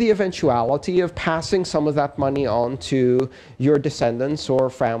plan for the eventuality of passing some of that money on to your descendants or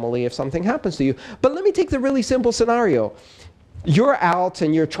family if something happens to you. But let me take the really simple scenario. You're out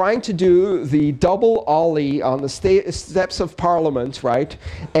and you're trying to do the double ollie on the steps of Parliament, right?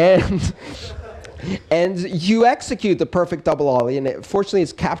 And you execute the perfect double ollie, and fortunately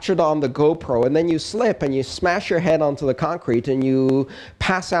it's captured on the GoPro, and then you slip and you smash your head onto the concrete and you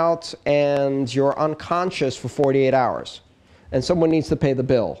pass out and you're unconscious for 48 hours. And someone needs to pay the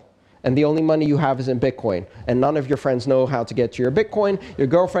bill. And the only money you have is in Bitcoin. And none of your friends know how to get to your Bitcoin. Your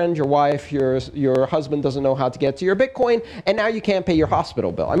girlfriend, your wife, your husband doesn't know how to get to your Bitcoin. And now you can't pay your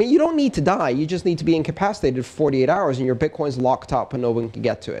hospital bill. I mean, you don't need to die. You just need to be incapacitated for 48 hours and your Bitcoin's locked up and no one can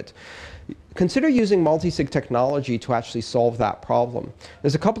get to it. Consider using multi-sig technology to actually solve that problem.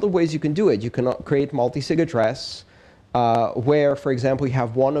 There's a couple of ways you can do it. You can create multi-sig address where, for example, you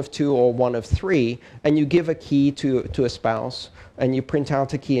have 1 of 2 or 1 of 3, and you give a key to a spouse, and you print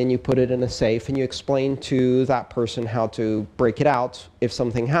out a key and you put it in a safe, and you explain to that person how to break it out if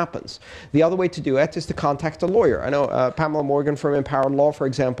something happens. The other way to do it is to contact a lawyer. I know Pamela Morgan from Empowered Law, for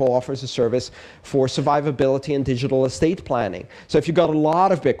example, offers a service for survivability and digital estate planning. So if you've got a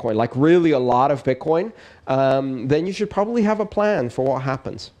lot of Bitcoin, like really a lot of Bitcoin, then you should probably have a plan for what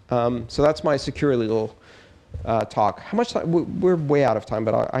happens. So that's my secure legal talk. How much time? We're way out of time,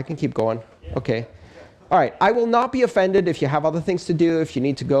 but I can keep going. Okay. All right. I will not be offended if you have other things to do. If you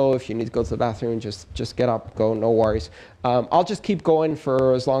need to go to the bathroom, just get up, go. No worries. I'll just keep going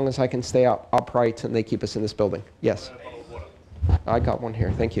for as long as I can stay upright and they keep us in this building. Yes. I got one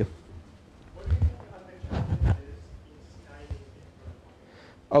here. Thank you.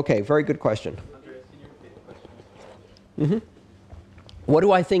 Okay. Very good question. What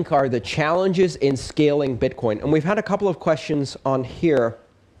do I think are the challenges in scaling Bitcoin? And we've had a couple of questions on here.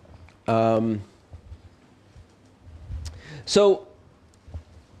 So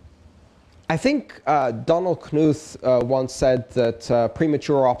I think Donald Knuth once said that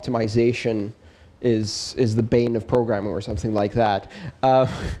premature optimization is the bane of programming or something like that. I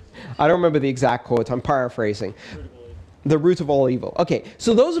don't remember the exact quote. I'm paraphrasing. The root of all evil. Okay,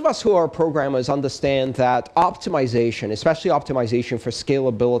 so those of us who are programmers understand that optimization, especially optimization for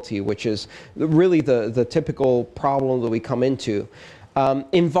scalability, which is really the typical problem that we come into,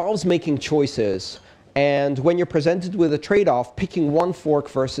 involves making choices. And when you're presented with a trade-off, picking one fork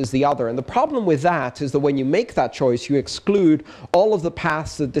versus the other. And the problem with that is that when you make that choice, you exclude all of the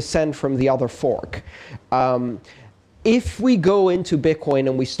paths that descend from the other fork. If we go into Bitcoin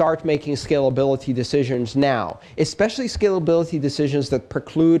and we start making scalability decisions now, especially scalability decisions that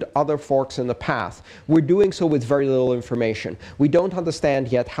preclude other forks in the path, we're doing so with very little information. We don't understand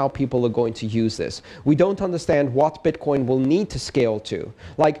yet how people are going to use this. We don't understand what Bitcoin will need to scale to.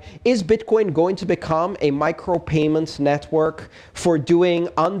 Like, is Bitcoin going to become a micropayment network for doing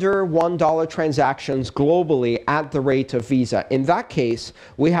under $1 transactions globally at the rate of Visa? In that case,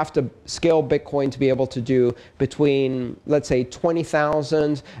 we have to scale Bitcoin to be able to do between, let's say,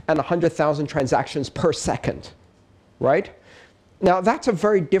 20,000 and 100,000 transactions per second, right? Now, that's a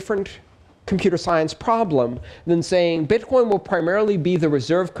very different computer science problem than saying Bitcoin will primarily be the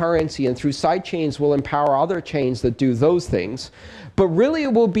reserve currency and through sidechains will empower other chains that do those things. But really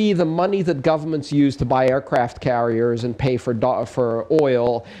it will be the money that governments use to buy aircraft carriers and pay for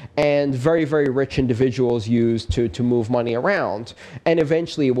oil, and very, very rich individuals use to move money around. And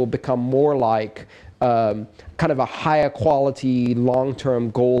eventually it will become more like kind of a higher quality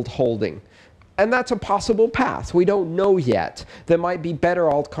long-term gold holding. And that's a possible path. We don't know yet. There might be better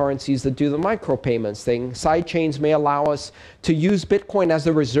altcurrencies that do the micropayments thing. Sidechains may allow us to use Bitcoin as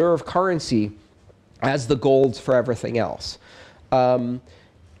a reserve currency as the gold for everything else.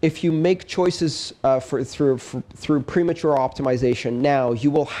 If you make choices through premature optimization now,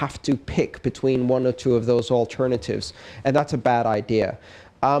 you will have to pick between one or two of those alternatives, and that's a bad idea.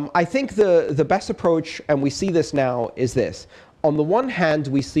 I think the best approach, and we see this now, is this. On the one hand,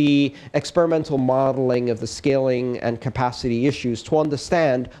 we see experimental modeling of the scaling and capacity issues to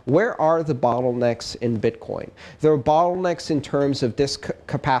understand where are the bottlenecks in Bitcoin. There are bottlenecks in terms of disk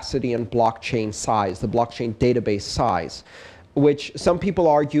capacity and blockchain size, the blockchain database size, which some people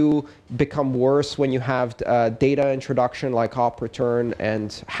argue become worse when you have data introduction like op return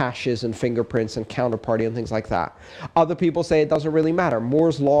and hashes and fingerprints and counterparty and things like that. Other people say it doesn't really matter.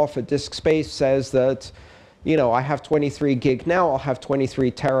 Moore's law for disk space says that, you know, I have 23 gig now, I'll have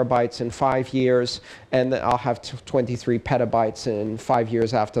 23 terabytes in 5 years, and I'll have 23 petabytes in 5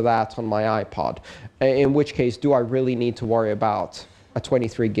 years after that on my iPod. In which case, do I really need to worry about a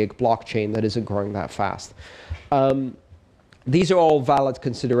 23 gig blockchain that isn't growing that fast? These are all valid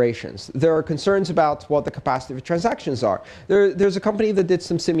considerations. There are concerns about what the capacity of transactions are. There's a company that did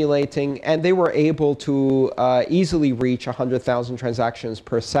some simulating, and they were able to easily reach 100,000 transactions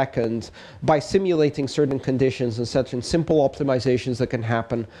per second by simulating certain conditions and certain simple optimizations that can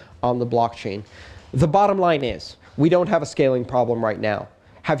happen on the blockchain. The bottom line is, we don't have a scaling problem right now.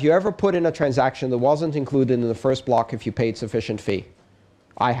 Have you ever put in a transaction that wasn't included in the first block if you paid sufficient fee?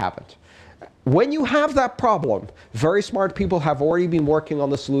 I haven't. When you have that problem, very smart people have already been working on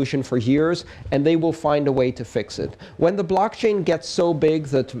the solution for years, and they will find a way to fix it. When the blockchain gets so big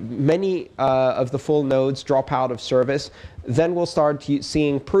that many of the full nodes drop out of service, then we'll start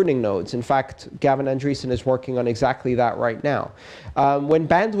seeing pruning nodes. In fact, Gavin Andresen is working on exactly that right now. When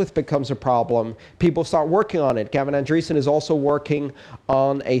bandwidth becomes a problem, people start working on it. Gavin Andresen is also working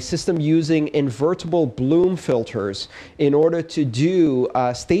on a system using invertible Bloom filters in order to do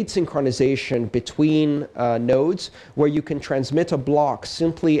state synchronization between nodes, where you can transmit a block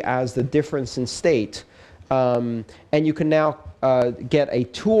simply as the difference in state. And you can now get a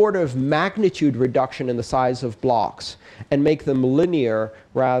 2 order of magnitude reduction in the size of blocks and make them linear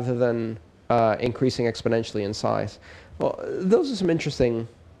rather than increasing exponentially in size. Well, those are some interesting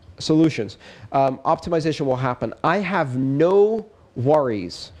solutions. Optimization will happen. I have no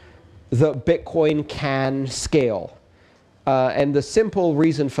worries that Bitcoin can scale. And the simple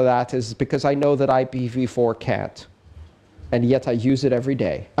reason for that is because I know that IPv4 can't. And yet I use it every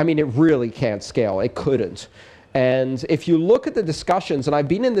day. I mean, it really can't scale. It couldn't. And if you look at the discussions, and I've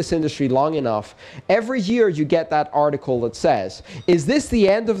been in this industry long enough, every year you get that article that says, is this the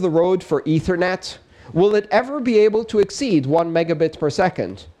end of the road for Ethernet? Will it ever be able to exceed 1 megabit per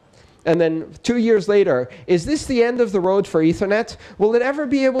second? And then 2 years later, is this the end of the road for Ethernet? Will it ever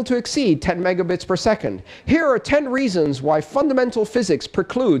be able to exceed 10 megabits per second? Here are 10 reasons why fundamental physics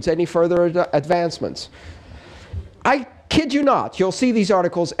precludes any further advancements. I kid you not, you'll see these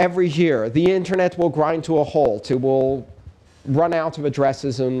articles every year. The internet will grind to a halt. It will run out of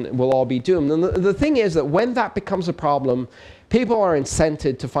addresses and we'll all be doomed. And the thing is that when that becomes a problem, people are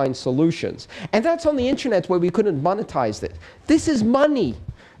incented to find solutions. And that's on the internet where we couldn't monetize it. This is money.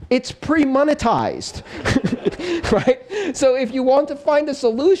 It's pre-monetized, right? So if you want to find a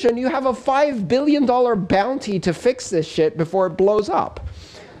solution, you have a $5 billion bounty to fix this shit before it blows up.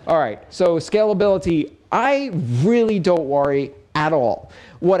 All right, so scalability, I really don't worry at all.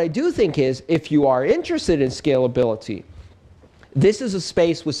 What I do think is, if you are interested in scalability, this is a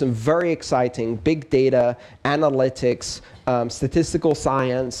space with some very exciting big data, analytics, statistical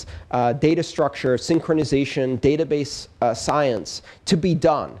science, data structure, synchronization, database science to be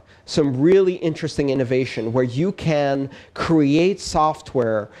done. Some really interesting innovation where you can create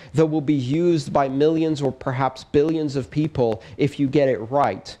software that will be used by millions or perhaps billions of people if you get it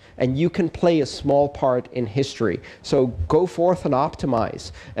right. And you can play a small part in history. So go forth and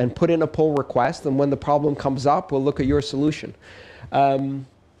optimize and put in a pull request, and when the problem comes up, we'll look at your solution.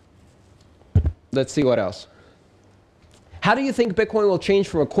 Let's see what else. How do you think Bitcoin will change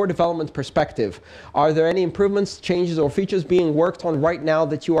from a core development perspective? Are there any improvements, changes, or features being worked on right now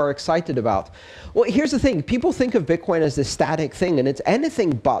that you are excited about? Well, here's the thing. People think of Bitcoin as this static thing, and it's anything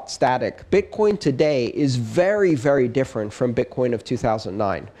but static. Bitcoin today is very, very different from Bitcoin of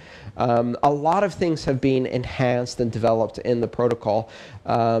 2009. A lot of things have been enhanced and developed in the protocol.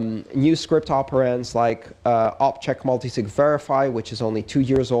 New script operands like op-check multi-sig verify, which is only 2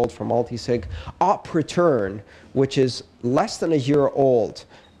 years old for multi-sig, op-return, which is less than a year old,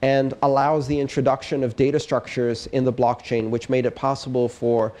 and allows the introduction of data structures in the blockchain, which made it possible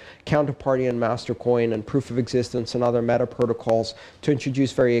for counterparty and master coin and proof of existence and other meta protocols to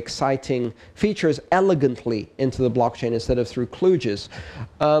introduce very exciting features elegantly into the blockchain instead of through kludges.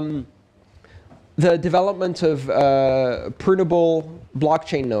 The development of prunable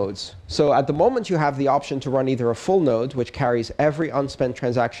blockchain nodes. So at the moment, you have the option to run either a full node, which carries every unspent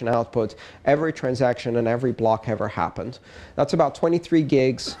transaction output, every transaction, and every block ever happened. That's about 23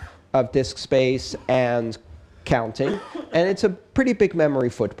 gigs of disk space and counting. And it's a pretty big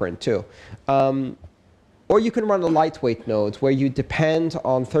memory footprint, too. Or you can run a lightweight node, where you depend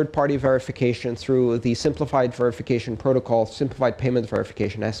on third-party verification through the simplified verification protocol, simplified payment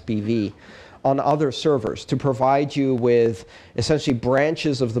verification, SPV, on other servers to provide you with essentially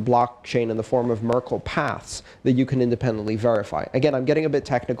branches of the blockchain in the form of Merkle paths that you can independently verify. Again, I'm getting a bit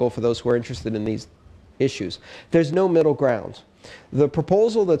technical for those who are interested in these issues. There's no middle ground. The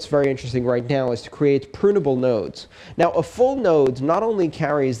proposal that's very interesting right now is to create prunable nodes. Now, a full node not only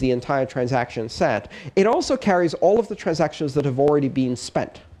carries the entire transaction set, it also carries all of the transactions that have already been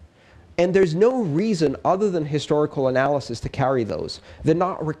spent. And there's no reason other than historical analysis to carry those. They're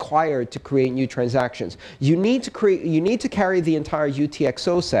not required to create new transactions. You need to carry the entire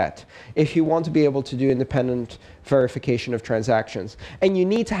UTXO set if you want to be able to do independent verification of transactions. And you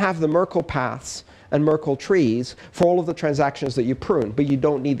need to have the Merkle paths and Merkle trees for all of the transactions that you prune, but you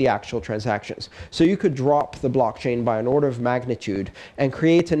don't need the actual transactions. So you could drop the blockchain by an order of magnitude and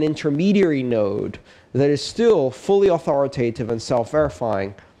create an intermediary node that is still fully authoritative and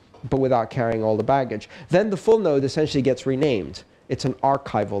self-verifying, but without carrying all the baggage. Then the full node essentially gets renamed. It's an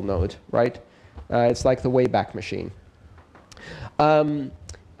archival node, right? It's like the Wayback Machine.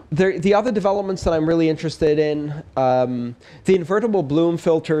 The other developments that I'm really interested in, the invertible Bloom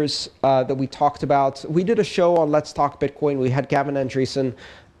filters that we talked about. We did a show on Let's Talk Bitcoin. We had Gavin Andreessen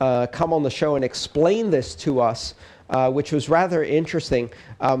come on the show and explain this to us, which was rather interesting.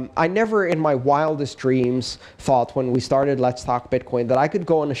 I never in my wildest dreams thought when we started Let's Talk Bitcoin that I could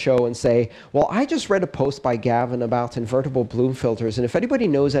go on a show and say, well, I just read a post by Gavin about invertible Bloom filters, and if anybody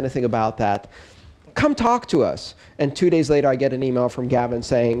knows anything about that, come talk to us. And 2 days later, I get an email from Gavin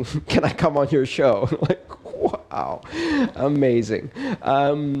saying, can I come on your show? Like, wow, amazing.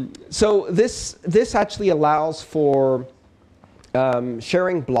 So this actually allows for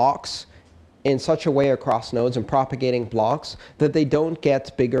sharing blocks in such a way across nodes and propagating blocks that they don't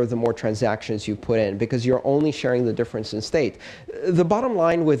get bigger the more transactions you put in, because you're only sharing the difference in state. The bottom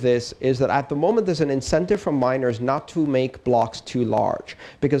line with this is that at the moment there's an incentive from miners not to make blocks too large,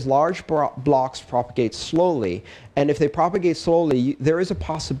 because large blocks propagate slowly. And if they propagate slowly, there is a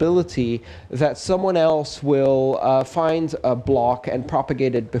possibility that someone else will find a block and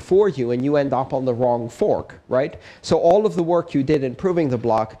propagate it before you, and you end up on the wrong fork, right? So all of the work you did in proving the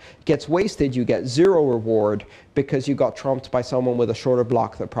block gets wasted. You get zero reward because you got trumped by someone with a shorter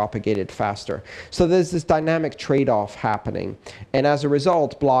block that propagated faster. So there's this dynamic trade-off happening. And as a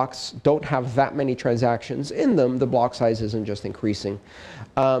result, blocks don't have that many transactions in them. The block size isn't just increasing.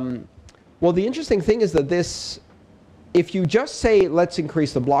 Well, the interesting thing is that this, if you just say, let's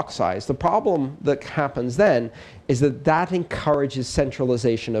increase the block size, the problem that happens then is that that encourages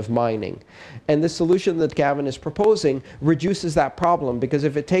centralization of mining. And the solution that Gavin is proposing reduces that problem, because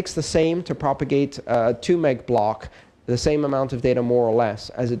if it takes the same to propagate a 2 meg block, the same amount of data more or less,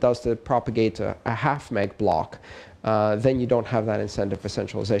 as it does to propagate a half meg block, then you don't have that incentive for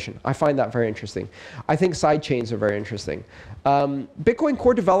centralization. I find that very interesting. I think sidechains are very interesting. Bitcoin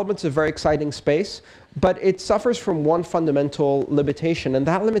core development is a very exciting space, but it suffers from one fundamental limitation, and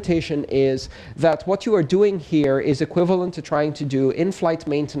that limitation is that what you are doing here is equivalent to trying to do in-flight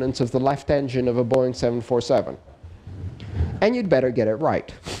maintenance of the left engine of a Boeing 747. And you'd better get it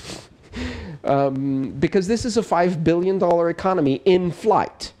right. Because this is a $5 billion economy in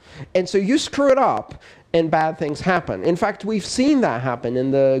flight. And so you screw it up, and bad things happen. In fact, we've seen that happen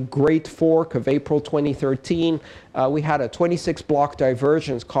in the Great Fork of April 2013. We had a 26-block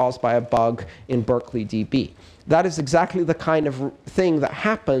divergence caused by a bug in Berkeley DB. That is exactly the kind of thing that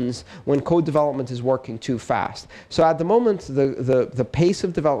happens when code development is working too fast. So at the moment, the pace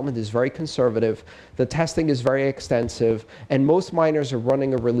of development is very conservative, the testing is very extensive, and most miners are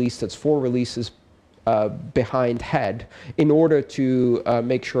running a release that's 4 releases behind head in order to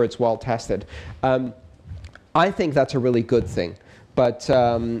make sure it's well tested. I think that's a really good thing. But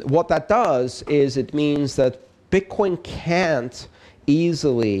what that does is it means that Bitcoin can't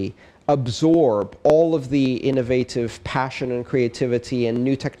easily absorb all of the innovative passion and creativity and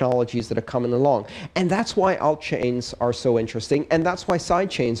new technologies that are coming along. And that's why altchains are so interesting, and that's why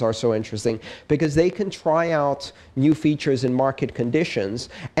sidechains are so interesting, because they can try out new features in market conditions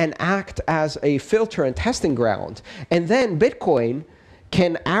and act as a filter and testing ground. And then Bitcoin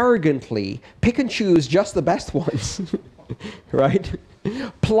can arrogantly pick and choose just the best ones, right?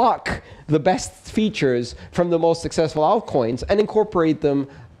 Pluck the best features from the most successful altcoins and incorporate them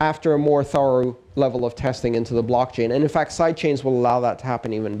after a more thorough level of testing into the blockchain. And in fact, sidechains will allow that to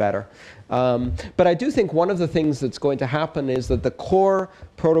happen even better. But I do think one of the things that's going to happen is that the core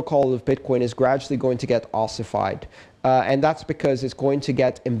protocol of Bitcoin is gradually going to get ossified. And that's because it's going to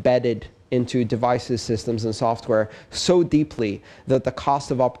get embedded into devices, systems, and software so deeply that the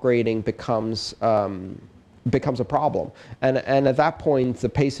cost of upgrading becomes a problem. And at that point, the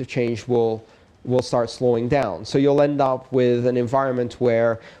pace of change will start slowing down. So you'll end up with an environment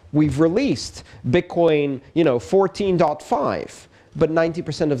where we've released Bitcoin, 14.5, but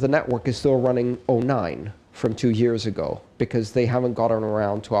 90% of the network is still running 09 from 2 years ago because they haven't gotten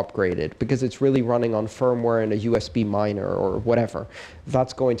around to upgrade it, because it's really running on firmware and a USB miner or whatever.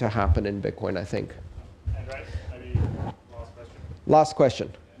 That's going to happen in Bitcoin, I think. Andres, maybe last question. Last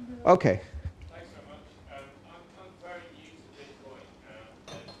question. OK. Thanks so much. I'm very new to Bitcoin.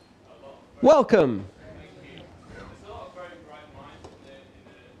 There's a lot of Welcome. Thank you. There's a lot of very bright minds in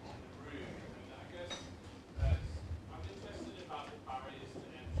the room, and I guess I'm interested about the barriers to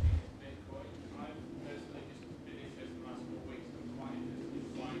entry to Bitcoin. I've personally just been interested in the last 4 weeks. I'm quite interested in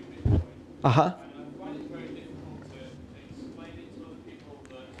buying Bitcoin. Uh-huh. And I find it very difficult to explain it to other people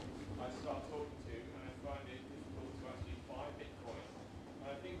that I start talking to, and I find it difficult to actually buy Bitcoin. And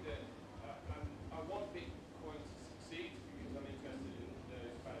I think that I want Bitcoin to succeed because I'm interested in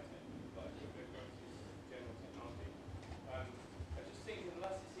the kind of like general technology. I just think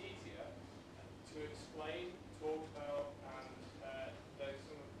unless it's easier to explain, talk about, and those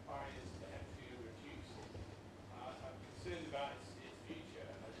some of the barriers to entry are reduced, I'm concerned about its future.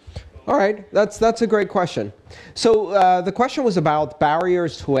 All right, that's a great question. So the question was about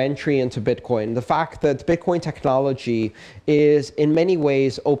barriers to entry into Bitcoin, the fact that Bitcoin technology is in many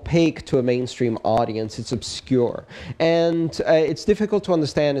ways opaque to a mainstream audience. It's obscure. And it's difficult to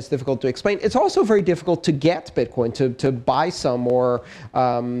understand. It's difficult to explain. It's also very difficult to get Bitcoin, to buy some or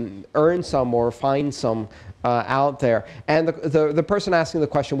earn some or find some out there. And the person asking the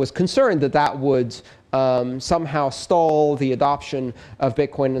question was concerned that that would somehow stall the adoption of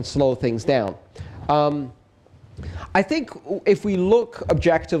Bitcoin and slow things down. I think if we look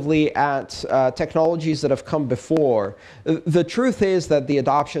objectively at technologies that have come before, the truth is that the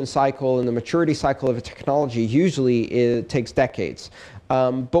adoption cycle and the maturity cycle of a technology usually takes decades.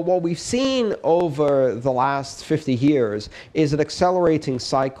 But what we've seen over the last 50 years is an accelerating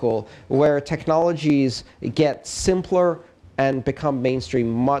cycle where technologies get simpler and become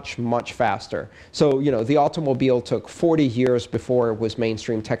mainstream much, much faster. So, the automobile took 40 years before it was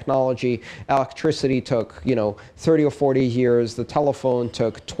mainstream technology. Electricity took, 30 or 40 years. The telephone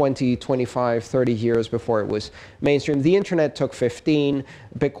took 20, 25, 30 years before it was mainstream. The internet took 15.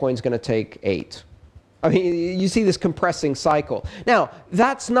 Bitcoin's going to take 8. I mean, you see this compressing cycle. Now,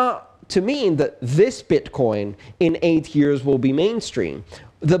 that's not to mean that this Bitcoin in 8 years will be mainstream.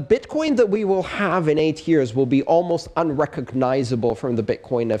 The Bitcoin that we will have in 8 years will be almost unrecognizable from the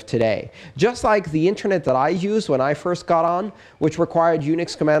Bitcoin of today. Just like the internet that I used when I first got on, which required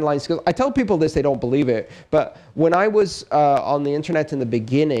Unix command line skills. I tell people this, they don't believe it. But when I was on the internet in the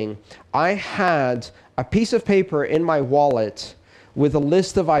beginning, I had a piece of paper in my wallet with a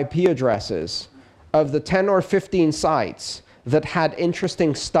list of IP addresses of the 10 or 15 sites that had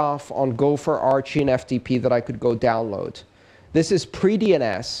interesting stuff on Gopher, Archie, and FTP that I could go download. This is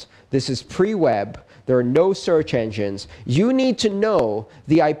pre-DNS. This is pre-web. There are no search engines. You need to know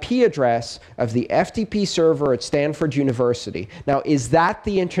the IP address of the FTP server at Stanford University. Now, is that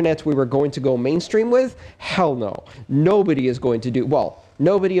the internet we were going to go mainstream with? Hell no. Nobody is going to do, well,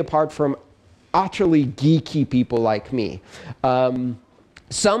 nobody apart from utterly geeky people like me.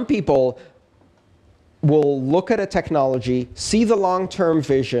 Some people will look at a technology, see the long-term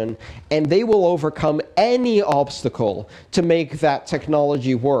vision, and they will overcome any obstacle to make that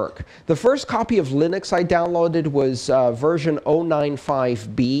technology work. The first copy of Linux I downloaded was version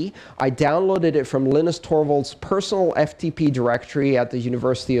 095B. I downloaded it from Linus Torvalds' personal FTP directory at the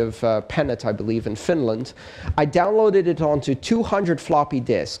University of Pennet, I believe, in Finland. I downloaded it onto 200 floppy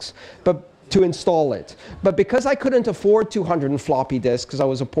disks, to install it. But because I couldn't afford 200 floppy disks because I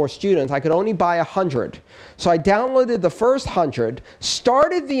was a poor student, I could only buy 100. So I downloaded the first 100,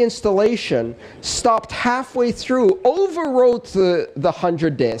 started the installation, stopped halfway through, overwrote the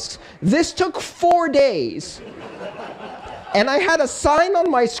 100 disks. This took 4 days. And I had a sign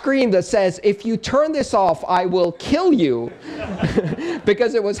on my screen that says, if you turn this off, I will kill you.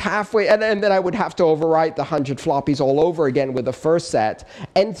 Because it was halfway, and then I would have to overwrite the 100 floppies all over again with the first set.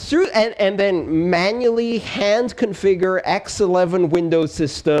 And then manually hand configure X11 Windows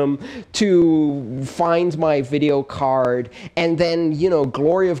system to find my video card. And then, you know,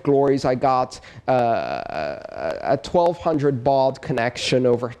 glory of glories, I got a 1200 baud connection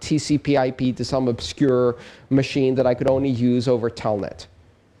over TCP/IP to some obscure machine that I could only use over Telnet.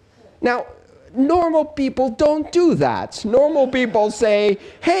 Now, normal people don't do that. Normal people say,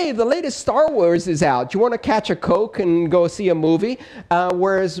 hey, the latest Star Wars is out. You want to catch a Coke and go see a movie?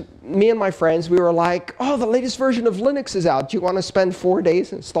 Whereas me and my friends, we were like, oh, the latest version of Linux is out. Do you want to spend 4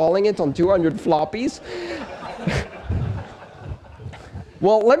 days installing it on 200 floppies?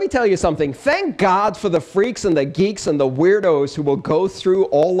 Well, let me tell you something. Thank God for the freaks and the geeks and the weirdos who will go through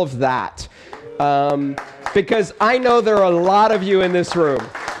all of that. Because I know there are a lot of you in this room.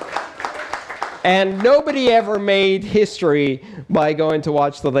 And nobody ever made history by going to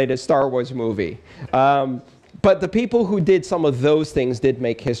watch the latest Star Wars movie. But the people who did some of those things did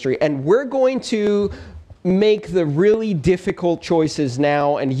make history. And we're going to make the really difficult choices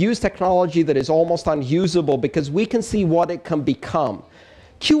now and use technology that is almost unusable because we can see what it can become.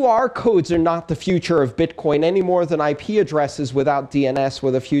 QR codes are not the future of Bitcoin any more than IP addresses without DNS were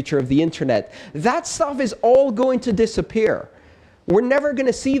the future of the internet. That stuff is all going to disappear. We're never going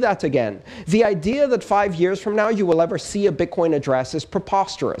to see that again. The idea that 5 years from now you will ever see a Bitcoin address is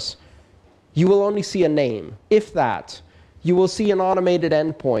preposterous. You will only see a name, if that. You will see an automated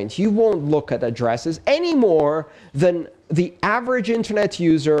endpoint. You won't look at addresses any more than the average internet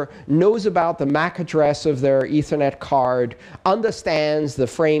user knows about the MAC address of their Ethernet card, understands the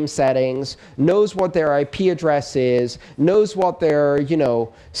frame settings, knows what their IP address is, knows what their, you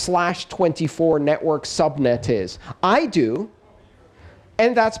know, /24 network subnet is. I do.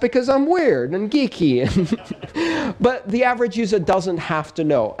 And that's because I'm weird and geeky. But the average user doesn't have to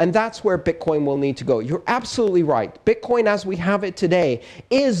know. And that's where Bitcoin will need to go. You're absolutely right. Bitcoin as we have it today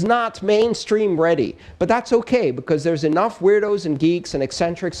is not mainstream ready. But that's OK, because there's enough weirdos and geeks and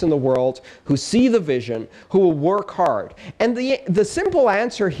eccentrics in the world who see the vision, who will work hard. And the simple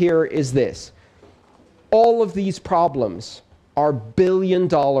answer here is this. All of these problems are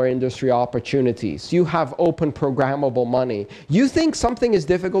billion-dollar industry opportunities. You have open programmable money. You think something is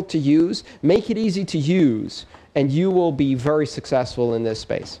difficult to use, make it easy to use, and you will be very successful in this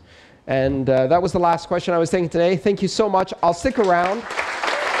space. And that was the last question I was taking today. Thank you so much. I'll stick around.